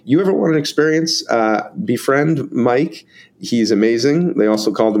 so you ever want an experience? Befriend Mike. He's amazing. They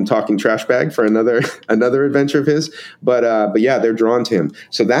also called him Talking Trash Bag for another adventure of his. But yeah, they're drawn to him.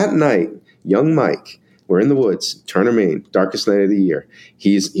 So that night, young Mike, we're in the woods, Turner, Maine, darkest night of the year.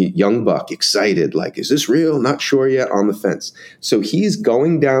 He's young buck, excited, like, is this real? Not sure yet, on the fence. So he's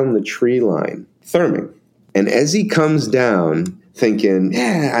going down the tree line, therming. And as he comes down, thinking,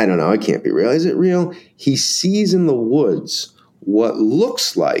 I don't know, it can't be real. Is it real? He sees in the woods what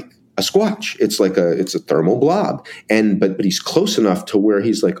looks like a squatch. It's a thermal blob. But he's close enough to where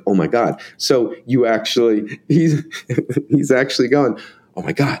he's like, oh my God. So he's actually going, oh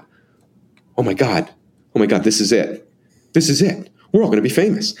my God. Oh my God. Oh my God, this is it. This is it. We're all going to be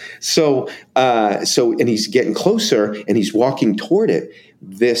famous. So and he's getting closer and he's walking toward it.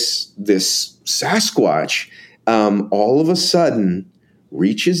 This Sasquatch, all of a sudden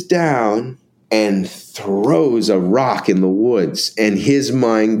reaches down and throws a rock in the woods, and his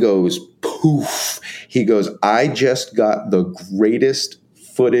mind goes poof. He goes, I just got the greatest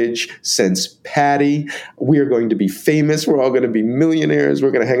footage since Patty. We are going to be famous. We're all going to be millionaires.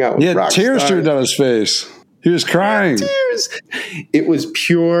 We're going to hang out with rock stars. Tears streamed down his face. He was crying. Tears. It was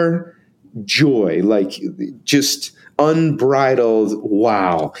pure joy, like just unbridled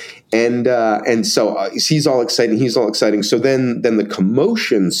wow. And so he's all exciting. He's all exciting. So then the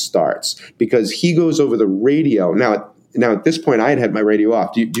commotion starts because he goes over the radio. Now, Now, at this point, I had my radio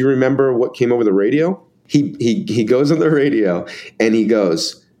off. Do you remember what came over the radio? He goes on the radio and he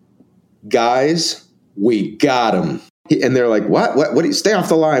goes, "Guys, we got him." And they're like, what? What? Stay off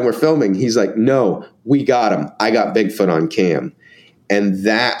the line. We're filming. He's like, "No, we got him. I got Bigfoot on cam." And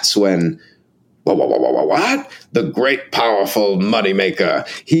that's when, what? The great, powerful moneymaker.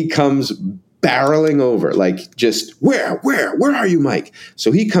 He comes barreling over, like, just, where are you, Mike?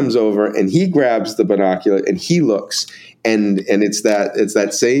 So he comes over and he grabs the binocular and he looks, and it's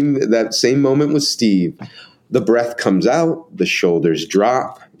that same moment with Steve. The breath comes out, the shoulders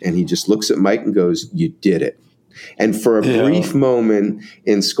drop, and he just looks at Mike and goes, "You did it." And for a brief moment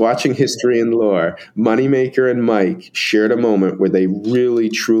in Squatching history and lore, Moneymaker and Mike shared a moment where they really,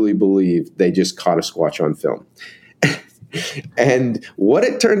 truly believed they just caught a Squatch on film. And what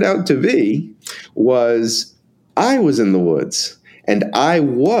it turned out to be was I was in the woods and I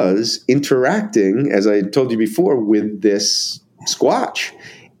was interacting, as I told you before, with this Squatch.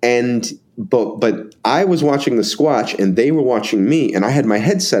 But I was watching the Squatch and they were watching me, and I had my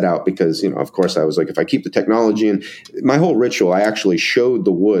headset out because, of course I was like, if I keep the technology in, my whole ritual, I actually showed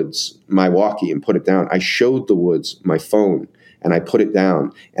the woods my walkie and put it down. I showed the woods my phone and I put it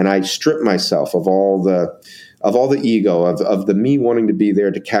down, and I stripped myself of all the ego of the me wanting to be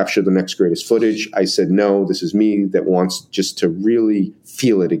there to capture the next greatest footage. I said, no, this is me that wants just to really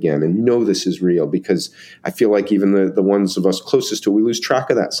feel it again and know this is real, because I feel like even the ones of us closest to it, we lose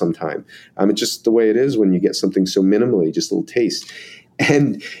track of that sometime. It's just the way it is when you get something so minimally, just a little taste.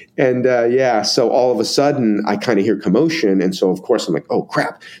 And so all of a sudden I kind of hear commotion. And so of course I'm like, oh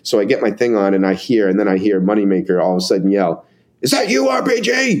crap. So I get my thing on and I hear Moneymaker all of a sudden yell, "Is that you,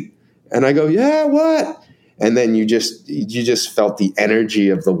 RPG?" And I go, "Yeah, what?" And then you just felt the energy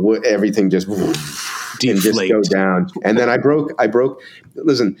of the wood, everything just deflate and just go down. And then I broke.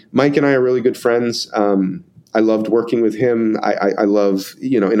 Listen, Mike and I are really good friends. I loved working with him. I love,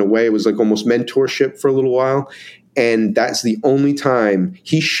 in a way, it was like almost mentorship for a little while. And that's the only time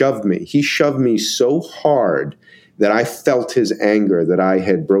he shoved me. He shoved me so hard that I felt his anger, that I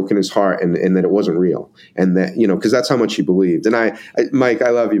had broken his heart, and that it wasn't real. And that, because that's how much he believed. And Mike, I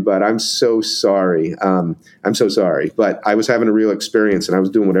love you, bud. I'm so sorry. I'm so sorry. But I was having a real experience, and I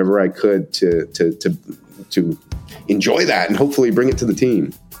was doing whatever I could to enjoy that and hopefully bring it to the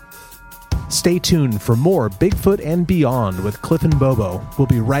team. Stay tuned for more Bigfoot and Beyond with Cliff and Bobo. We'll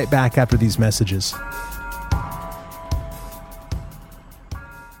be right back after these messages.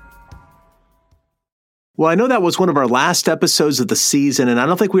 Well, I know that was one of our last episodes of the season, and I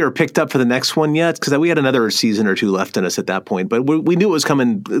don't think we were picked up for the next one yet, because we had another season or two left in us at that point. But we knew it was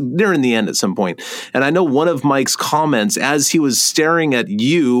coming nearing the end at some point. And I know one of Mike's comments, as he was staring at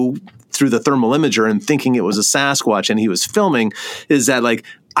you through the thermal imager and thinking it was a Sasquatch and he was filming, is that, like,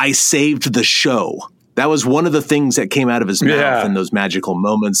 I saved the show. That was one of the things that came out of his mouth in those magical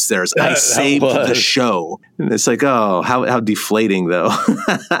moments. I saved the show. And it's like, oh, how deflating, though.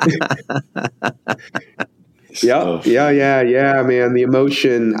 Yeah, man. The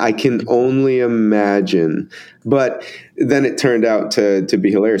emotion, I can only imagine. But then it turned out to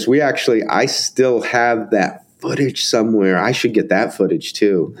be hilarious. I still have that footage somewhere. I should get that footage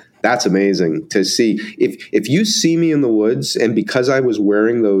too. That's amazing to see. If you see me in the woods, and because I was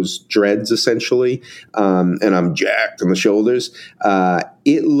wearing those dreads essentially, and I'm jacked on the shoulders,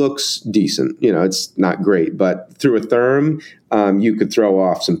 it looks decent. It's not great, but through a therm, you could throw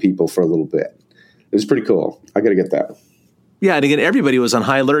off some people for a little bit. It was pretty cool. I got to get that. Yeah, and again, everybody was on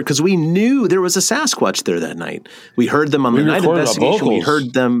high alert because we knew there was a Sasquatch there that night. We heard them on the night investigation. We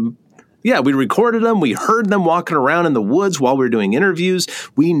heard them. Yeah, we recorded them. We heard them walking around in the woods while we were doing interviews.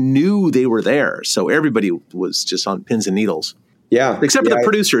 We knew they were there. So everybody was just on pins and needles. Yeah. Except for the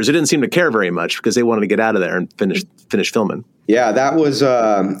producers, who didn't seem to care very much because they wanted to get out of there and finish filming. Yeah, that was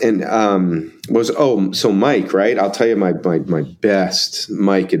so Mike, right? I'll tell you my best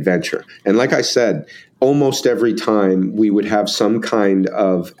Mike adventure. And like I said, almost every time we would have some kind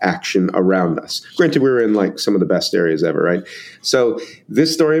of action around us. Granted, we were in like some of the best areas ever, right? So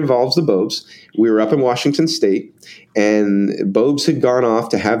this story involves the Bobes. We were up in Washington State, and Bobes had gone off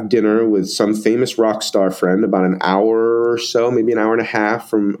to have dinner with some famous rock star friend about an hour or so, maybe an hour and a half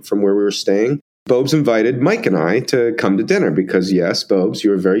from where we were staying. Bobes invited Mike and I to come to dinner because, yes, Bobes, you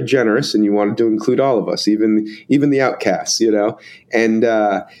were very generous and you wanted to include all of us, even the outcasts,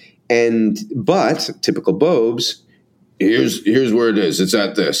 But typical Bobes, here's where it is. It's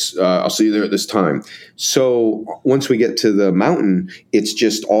at this. I'll see you there at this time. So once we get to the mountain, it's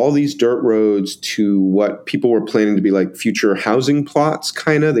just all these dirt roads to what people were planning to be like future housing plots,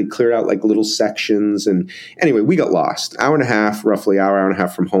 kind of. They cleared out like little sections. And anyway, we got lost. Roughly hour and a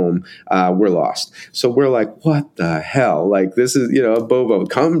half from home, we're lost. So we're like, what the hell? Like, this is, Bobo,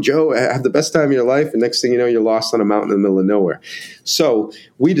 come, Joe, have the best time of your life. And next thing you know, you're lost on a mountain in the middle of nowhere. So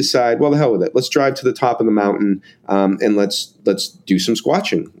we decide, well, the hell with it. Let's drive to the top of the mountain and let's do some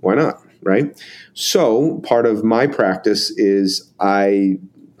squatching. Why not? Right. So part of my practice is I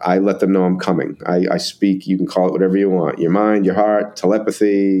let them know I'm coming. I speak, you can call it whatever you want, your mind, your heart,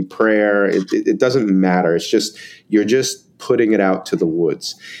 telepathy, prayer. It doesn't matter. It's just, you're just putting it out to the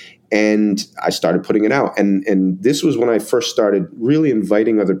woods. And I started putting it out. And this was when I first started really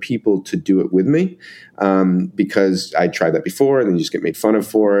inviting other people to do it with me, because I tried that before and then you just get made fun of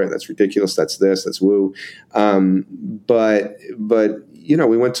for it. That's ridiculous. That's this, that's woo. But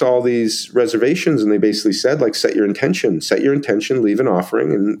we went to all these reservations and they basically said, like, set your intention, leave an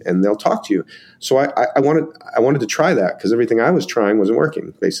offering and they'll talk to you. So I wanted to try that because everything I was trying wasn't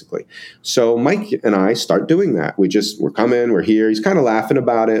working, basically. So Mike and I start doing that. We're coming, we're here. He's kind of laughing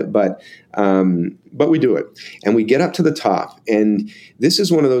about it, but we do it. And we get up to the top. And this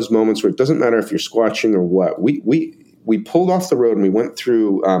is one of those moments where it doesn't matter if you're squatching or what. We pulled off the road and we went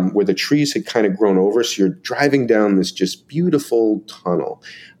through where the trees had kind of grown over. So you're driving down this just beautiful tunnel.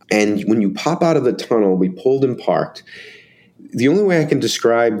 And when you pop out of the tunnel, we pulled and parked. The only way I can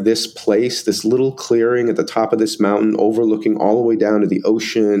describe this place, this little clearing at the top of this mountain overlooking all the way down to the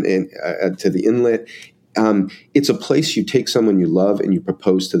ocean and to the inlet, it's a place you take someone you love and you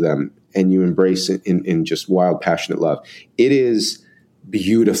propose to them and you embrace it in just wild, passionate love. It is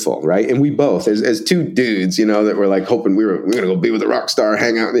beautiful, right? And we both, as two dudes, that were like hoping we're going to go be with a rock star,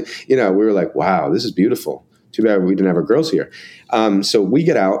 hang out, we were like, wow, this is beautiful. Too bad we didn't have our girls here. So we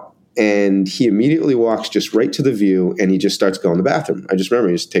get out and he immediately walks just right to the view and he just starts going to the bathroom. I just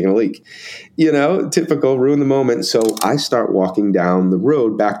remember he's taking a leak, typical, ruin the moment. So I start walking down the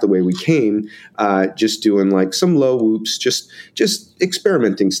road back the way we came, just doing like some low whoops, just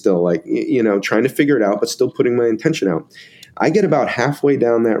experimenting still, like, trying to figure it out, but still putting my intention out. I get about halfway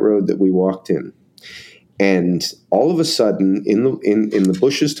down that road that we walked in, and all of a sudden, in the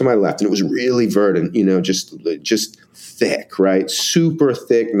bushes to my left, and it was really verdant, just thick, right? Super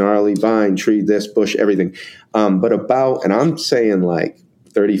thick, gnarly vine, tree, this bush, everything. But and I'm saying like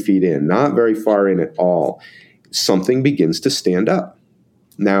 30 feet in, not very far in at all, something begins to stand up.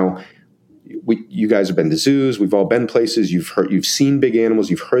 Now, you guys have been to zoos. We've all been places. You've seen big animals.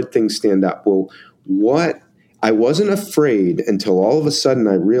 You've heard things stand up. Well, I wasn't afraid until all of a sudden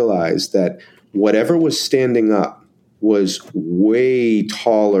I realized that whatever was standing up was way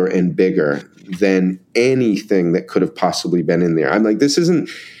taller and bigger than anything that could have possibly been in there. I'm like,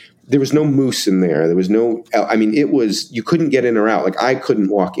 there was no moose in there. There was no, you couldn't get in or out. Like I couldn't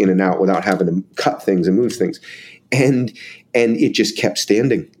walk in and out without having to cut things and move things. And it just kept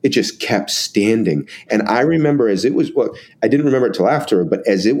standing. It just kept standing. And I remember I didn't remember it till after, but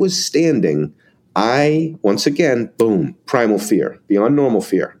as it was standing, once again, boom, primal fear, beyond normal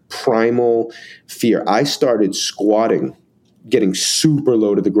fear, primal fear. I started squatting, getting super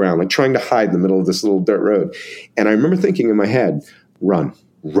low to the ground, like trying to hide in the middle of this little dirt road. And I remember thinking in my head, run,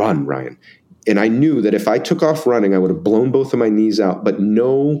 Ryan. And I knew that if I took off running, I would have blown both of my knees out, but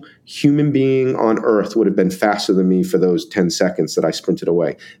no human being on earth would have been faster than me for those 10 seconds that I sprinted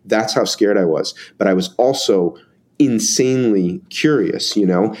away. That's how scared I was. But I was also insanely curious,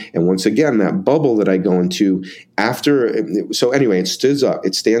 and once again, that bubble that I go into so anyway, it stands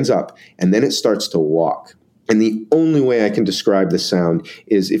up, and then it starts to walk. And the only way I can describe the sound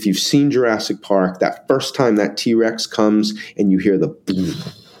is if you've seen Jurassic Park, that first time that T-Rex comes and you hear the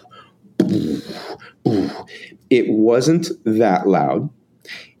it wasn't that loud.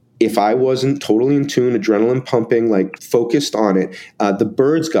 If I wasn't totally in tune, adrenaline pumping, like focused on it, the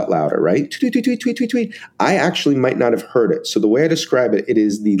birds got louder, right? Tweet, tweet, tweet, tweet, tweet, tweet. I actually might not have heard it. So the way I describe it, it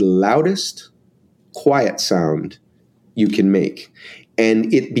is the loudest quiet sound you can make.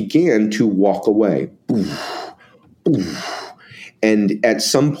 And it began to walk away. And at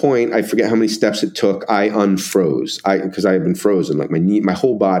some point, I forget how many steps it took, I unfroze. Because I had been frozen, like my knee, my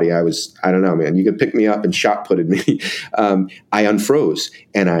whole body. I don't know, man. You could pick me up and shot putted me. I unfroze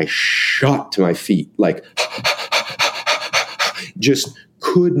and I shot to my feet, like just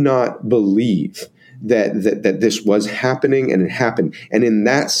could not believe that this was happening, and it happened. And in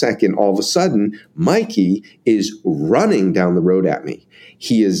that second, all of a sudden, Mikey is running down the road at me.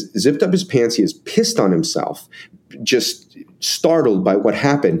 He has zipped up his pants. He is pissed on himself, just startled by what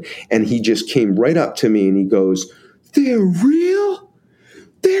happened. And he just came right up to me and he goes, they're real?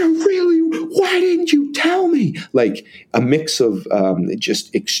 They're really, why didn't you tell me? Like a mix of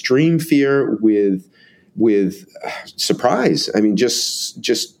just extreme fear with surprise. I mean,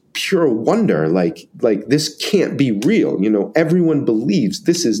 just pure wonder. Like this can't be real. You know, everyone believes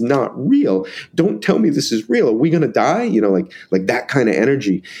this is not real. Don't tell me this is real. Are we going to die? You know, like that kind of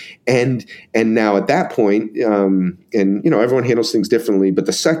energy. And now at that point, and you know, everyone handles things differently. But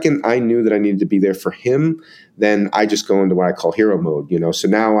the second I knew that I needed to be there for him, then I just go into what I call hero mode, you know. So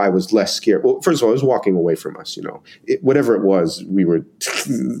now I was less scared. Well, first of all, I was walking away from us, you know. Whatever it was, we were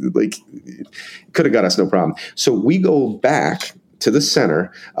like, could have got us no problem. So we go back to the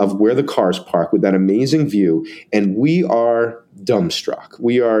center of where the cars park with that amazing view, and we are dumbstruck.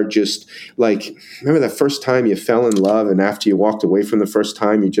 We are just like, remember that first time you fell in love, and after you walked away from the first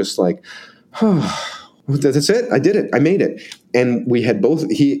time, you just like, oh, that's it. I did it. I made it. And we had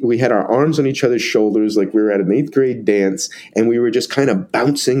we had our arms on each other's shoulders like we were at an 8th grade dance, and we were just kind of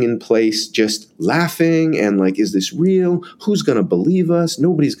bouncing in place, just laughing and like, is this real? Who's going to believe us?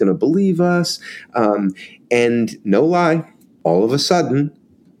 Nobody's going to believe us. And no lie, all of a sudden,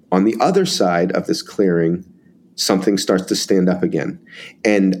 on the other side of this clearing, something starts to stand up again.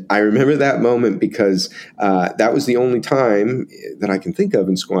 And I remember that moment because that was the only time that I can think of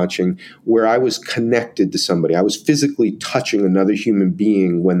in squatching where I was connected to somebody. I was physically touching another human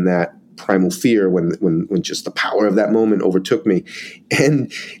being when that primal fear, when just the power of that moment overtook me.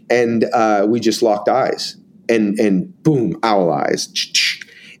 And we just locked eyes and boom, owl eyes.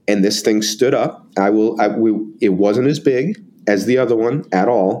 And this thing stood up. It wasn't as big as the other one at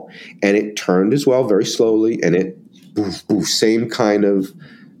all, and it turned as well very slowly, and it boof, boof, same kind of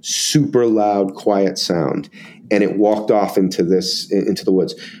super loud, quiet sound, and it walked off into the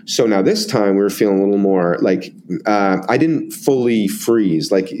woods. So now this time we were feeling a little more like I didn't fully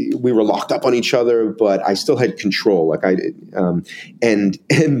freeze, like we were locked up on each other, but I still had control. Like I did,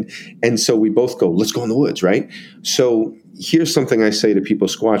 and so we both go, let's go in the woods, right? So here's something I say to people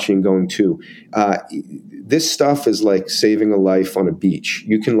squatching and going to. This stuff is like saving a life on a beach.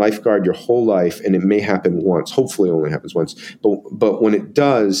 You can lifeguard your whole life, and it may happen once. Hopefully it only happens once. But when it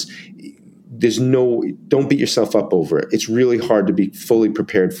does, don't beat yourself up over it. It's really hard to be fully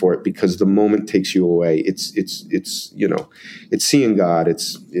prepared for it because the moment takes you away. It's you know, it's seeing God.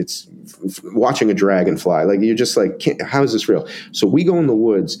 It's watching a dragon fly. Like you're just like, how is this real? So we go in the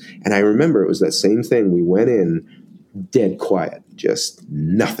woods, and I remember it was that same thing. We went in dead quiet, just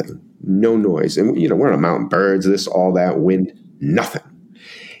nothing. No noise. And, you know, we're on a mountain, birds, this, all that, wind, nothing.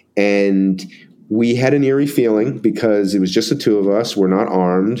 And we had an eerie feeling because it was just the two of us. We're not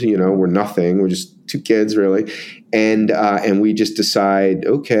armed, you know, we're nothing. We're just two kids, really. And we just decide,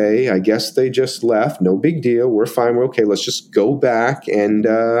 okay, I guess they just left. No big deal. We're fine. We're okay. Let's just go back and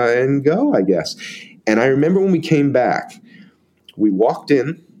go, I guess. And I remember when we came back, we walked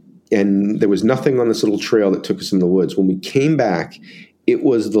in, and there was nothing on this little trail that took us in the woods. When we came back, it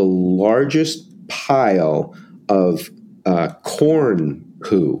was the largest pile of corn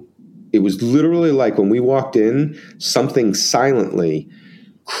poo. It was literally like when we walked in, something silently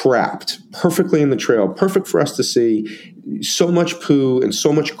crapped perfectly in the trail, perfect for us to see. So much poo and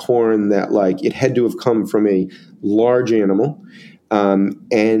so much corn that like it had to have come from a large animal.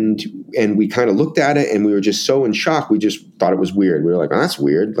 And we kind of looked at it, and we were just so in shock. We just thought it was weird. We were like, oh, that's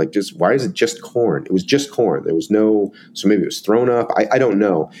weird. Like, just why is it just corn? It was just corn. There was no, so maybe it was thrown up. I don't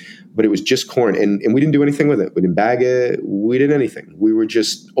know, but it was just corn. And we didn't do anything with it. We didn't bag it. We didn't anything. We were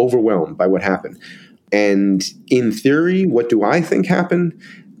just overwhelmed by what happened. And in theory, what do I think happened?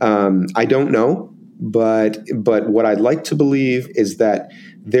 I don't know, but what I'd like to believe is that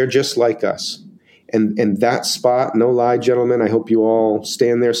they're just like us. And that spot, no lie, gentlemen, I hope you all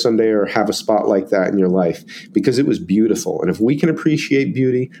stand there someday or have a spot like that in your life, because it was beautiful. And if we can appreciate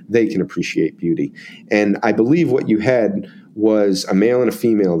beauty, they can appreciate beauty. And I believe what you had was a male and a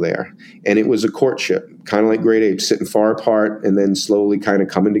female there. And it was a courtship, kind of like great apes, sitting far apart and then slowly kind of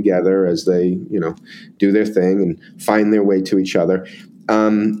coming together as they, you know, do their thing and find their way to each other.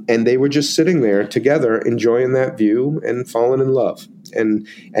 And they were just sitting there together, enjoying that view and falling in love. And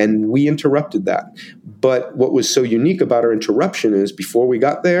we interrupted that. But what was so unique about our interruption is before we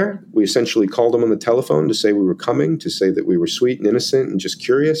got there, we essentially called them on the telephone to say we were coming, to say that we were sweet and innocent and just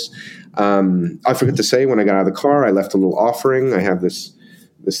curious. I forgot to say, when I got out of the car, I left a little offering. I have this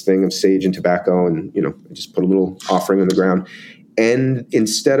thing of sage and tobacco, and, you know, I just put a little offering on the ground. And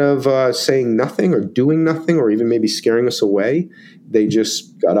instead of saying nothing or doing nothing or even maybe scaring us away, they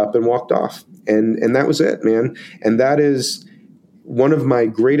just got up and walked off. And that was it, man. And that is one of my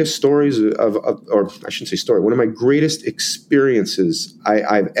greatest stories or I shouldn't say story, one of my greatest experiences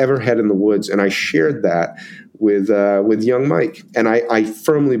I've ever had in the woods. And I shared that with young Mike. And I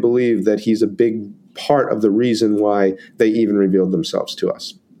firmly believe that he's a big part of the reason why they even revealed themselves to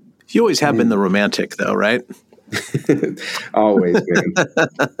us. You always have been the romantic, though, right? Always, man.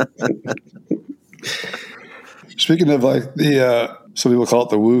 Speaking of like the, some people call it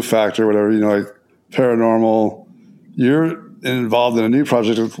the woo factor, whatever, like paranormal, you're involved in a new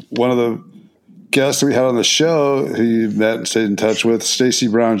project with one of the guests we had on the show who you met and stayed in touch with, Stacy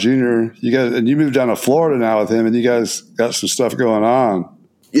Brown Jr. You guys, and you moved down to Florida now with him, and you guys got some stuff going on.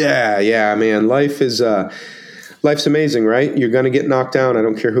 Yeah, man. Life's amazing, right? You're going to get knocked down. I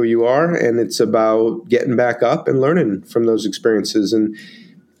don't care who you are. And it's about getting back up and learning from those experiences. And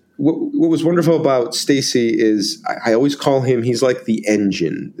what was wonderful about Stacy is I always call him, he's like the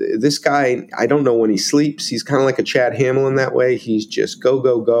engine. This guy, I don't know when he sleeps. He's kind of like a Chad Hamill in that way. He's just go,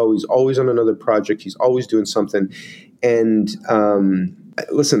 go, go. He's always on another project. He's always doing something. And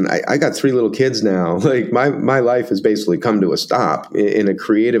listen, I got 3 little kids now. Like my life has basically come to a stop in a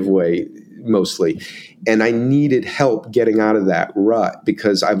creative way, mostly. And I needed help getting out of that rut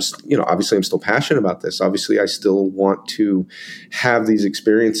because obviously I'm still passionate about this. Obviously, I still want to have these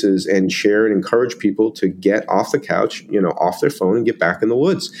experiences and share and encourage people to get off the couch, off their phone and get back in the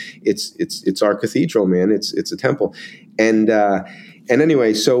woods. It's our cathedral, man. It's a temple. And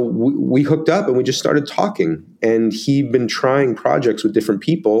anyway, so we hooked up and we just started talking. And he'd been trying projects with different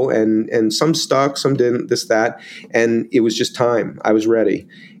people, and some stuck, some didn't, this, that. And it was just time. I was ready.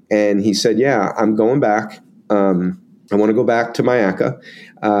 And he said, yeah, I'm going back. I want to go back to Myakka.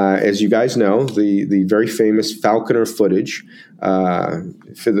 As you guys know, the very famous falconer footage,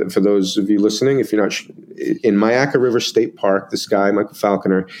 for those of you listening, if you're not in Myakka River State Park, this guy, Michael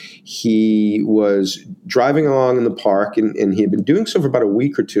Falconer, he was driving along in the park, and he had been doing so for about a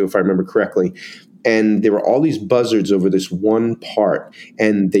week or two, if I remember correctly. And there were all these buzzards over this one part,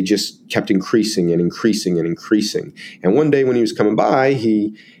 and they just kept increasing and increasing and increasing. And one day when he was coming by,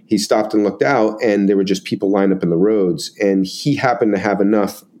 he stopped and looked out, and there were just people lined up in the roads. And he happened to have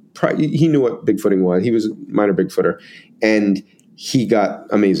enough. He knew what Bigfooting was. He was a minor Bigfooter, and he got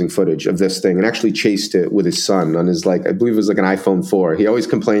amazing footage of this thing and actually chased it with his son on his, I believe it was like an iPhone 4. He always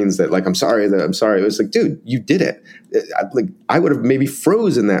complains that I'm sorry. It was like, dude, you did it. I would have maybe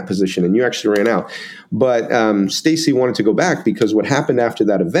froze in that position and you actually ran out. But Stacy wanted to go back because what happened after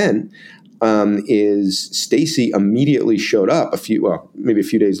that event is Stacy immediately showed up maybe a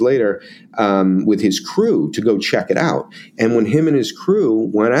few days later with his crew to go check it out. And when him and his crew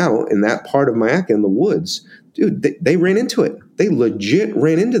went out in that part of Myakka in the woods, dude, they ran into it. They legit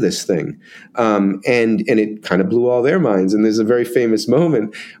ran into this thing. And it kind of blew all their minds. And there's a very famous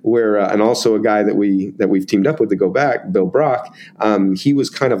moment where, and also a guy that we've teamed up with to go back, Bill Brock, he was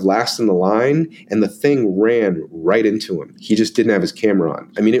kind of last in the line, and the thing ran right into him. He just didn't have his camera on.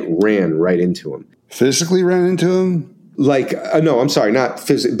 I mean, it ran right into him. Physically ran into him? No, I'm sorry, not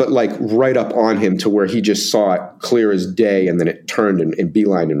physically, but right up on him to where he just saw it clear as day, and then it turned and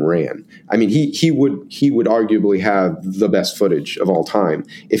beelined and ran. I mean, he would arguably have the best footage of all time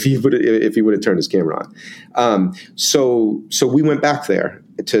if he would have turned his camera on. So we went back there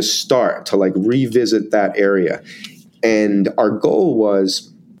to revisit that area, and our goal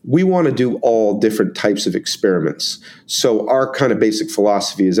was, we want to do all different types of experiments. So our kind of basic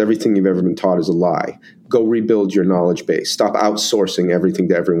philosophy is everything you've ever been taught is a lie. Go rebuild your knowledge base. Stop outsourcing everything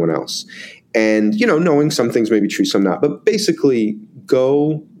to everyone else. And, knowing some things may be true, some not. But basically,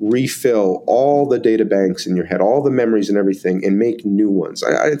 go refill all the data banks in your head, all the memories and everything, and make new ones.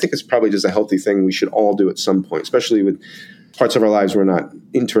 I think it's probably just a healthy thing we should all do at some point, especially with parts of our lives we're not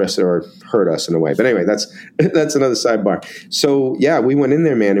interested or hurt us in a way. But anyway, that's another sidebar. So, yeah, we went in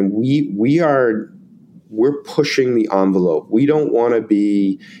there, man, and we're pushing the envelope. We don't want to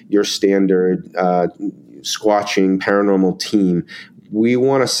be your standard squatching paranormal team. We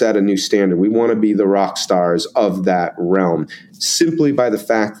want to set a new standard. We want to be the rock stars of that realm, simply by the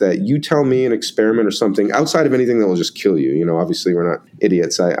fact that you tell me an experiment or something outside of anything that will just kill you. Obviously we're not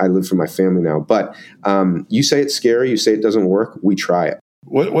idiots. I live for my family now. But you say it's scary, you say it doesn't work, we try it.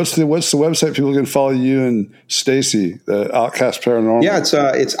 What's the website people can follow you and Stacy, the Outcast Paranormal? Yeah, it's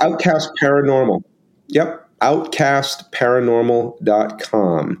Outcast Paranormal. Yep.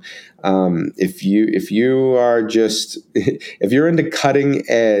 outcastparanormal.com. If you are if you're into cutting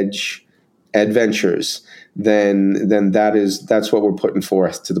edge adventures, then that's what we're putting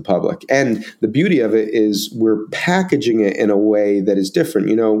forth to the public. And the beauty of it is we're packaging it in a way that is different.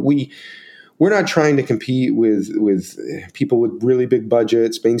 We're not trying to compete with people with really big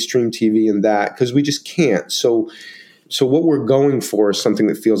budgets, mainstream TV and that, because we just can't. So So what we're going for is something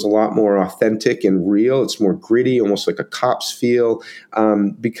that feels a lot more authentic and real. It's more gritty, almost like a Cops feel,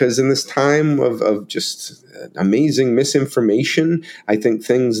 because in this time of just amazing misinformation, I think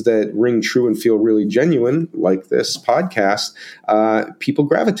things that ring true and feel really genuine, like this podcast, people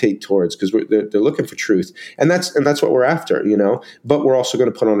gravitate towards because they're looking for truth, and that's what we're after, But we're also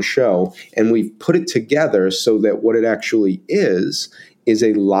going to put on a show, and we've put it together so that what it actually is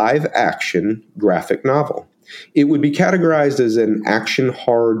a live action graphic novel. It would be categorized as an action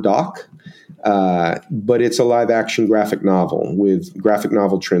horror doc, but it's a live action graphic novel with graphic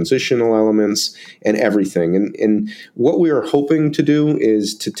novel transitional elements and everything. And what we are hoping to do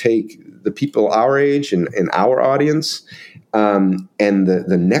is to take the people our age and our audience and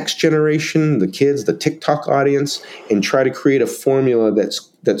the next generation, the kids, the TikTok audience, and try to create a formula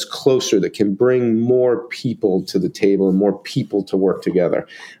that's closer, that can bring more people to the table and more people to work together.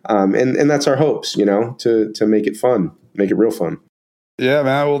 And that's our hopes, to make it fun, make it real fun. Yeah,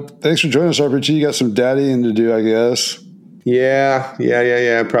 man. Well, thanks for joining us, RPG. You got some daddying to do, I guess. Yeah.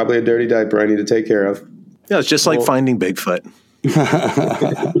 Probably a dirty diaper I need to take care of. Yeah, it's just like finding Bigfoot.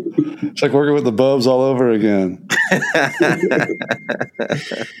 It's like working with the Bobes all over again. All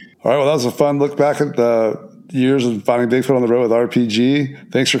right, well, that was a fun look back at the years of finding Bigfoot on the road with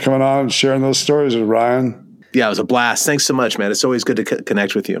RPG. Thanks for coming on and sharing those stories with Ryan. Yeah, it was a blast. Thanks so much, man. It's always good to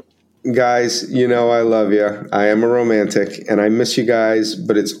connect with you. Guys, I love you. I am a romantic, and I miss you guys,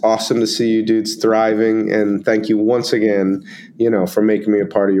 but it's awesome to see you dudes thriving, and thank you once again, for making me a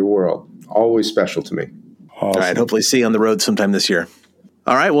part of your world. Always special to me. Awesome. All right, hopefully see you on the road sometime this year.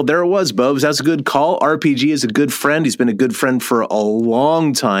 All right, well, there it was, Bobes. That's a good call. RPG is a good friend. He's been a good friend for a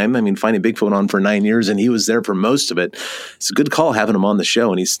long time. I mean, Finding Bigfoot went on for 9 years, and he was there for most of it. It's a good call having him on the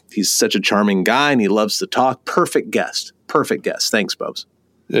show, and he's such a charming guy, and he loves to talk. Perfect guest. Thanks, Bobes.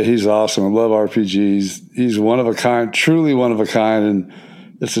 Yeah, he's awesome. I love RPG. He's one of a kind, truly one of a kind, and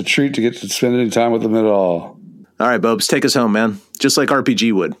it's a treat to get to spend any time with him at all. All right, Bobes, take us home, man. Just like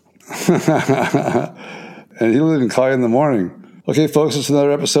RPG would. And he'll even call you in the morning. Okay, folks, it's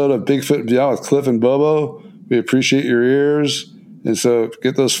another episode of Bigfoot and Beyond with Cliff and Bobo. We appreciate your ears. And so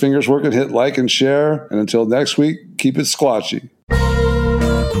get those fingers working, hit like and share. And until next week, keep it squatchy.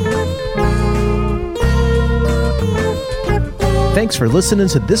 Thanks for listening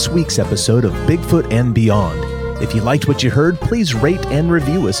to this week's episode of Bigfoot and Beyond. If you liked what you heard, please rate and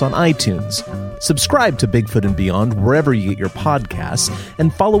review us on iTunes. Subscribe to Bigfoot and Beyond wherever you get your podcasts,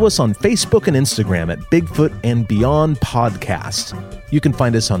 and follow us on Facebook and Instagram at Bigfoot and Beyond Podcast. You can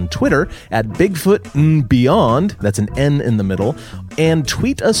find us on Twitter at Bigfoot and Beyond, that's an N in the middle, and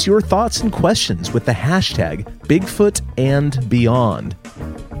tweet us your thoughts and questions with the hashtag Bigfoot and Beyond.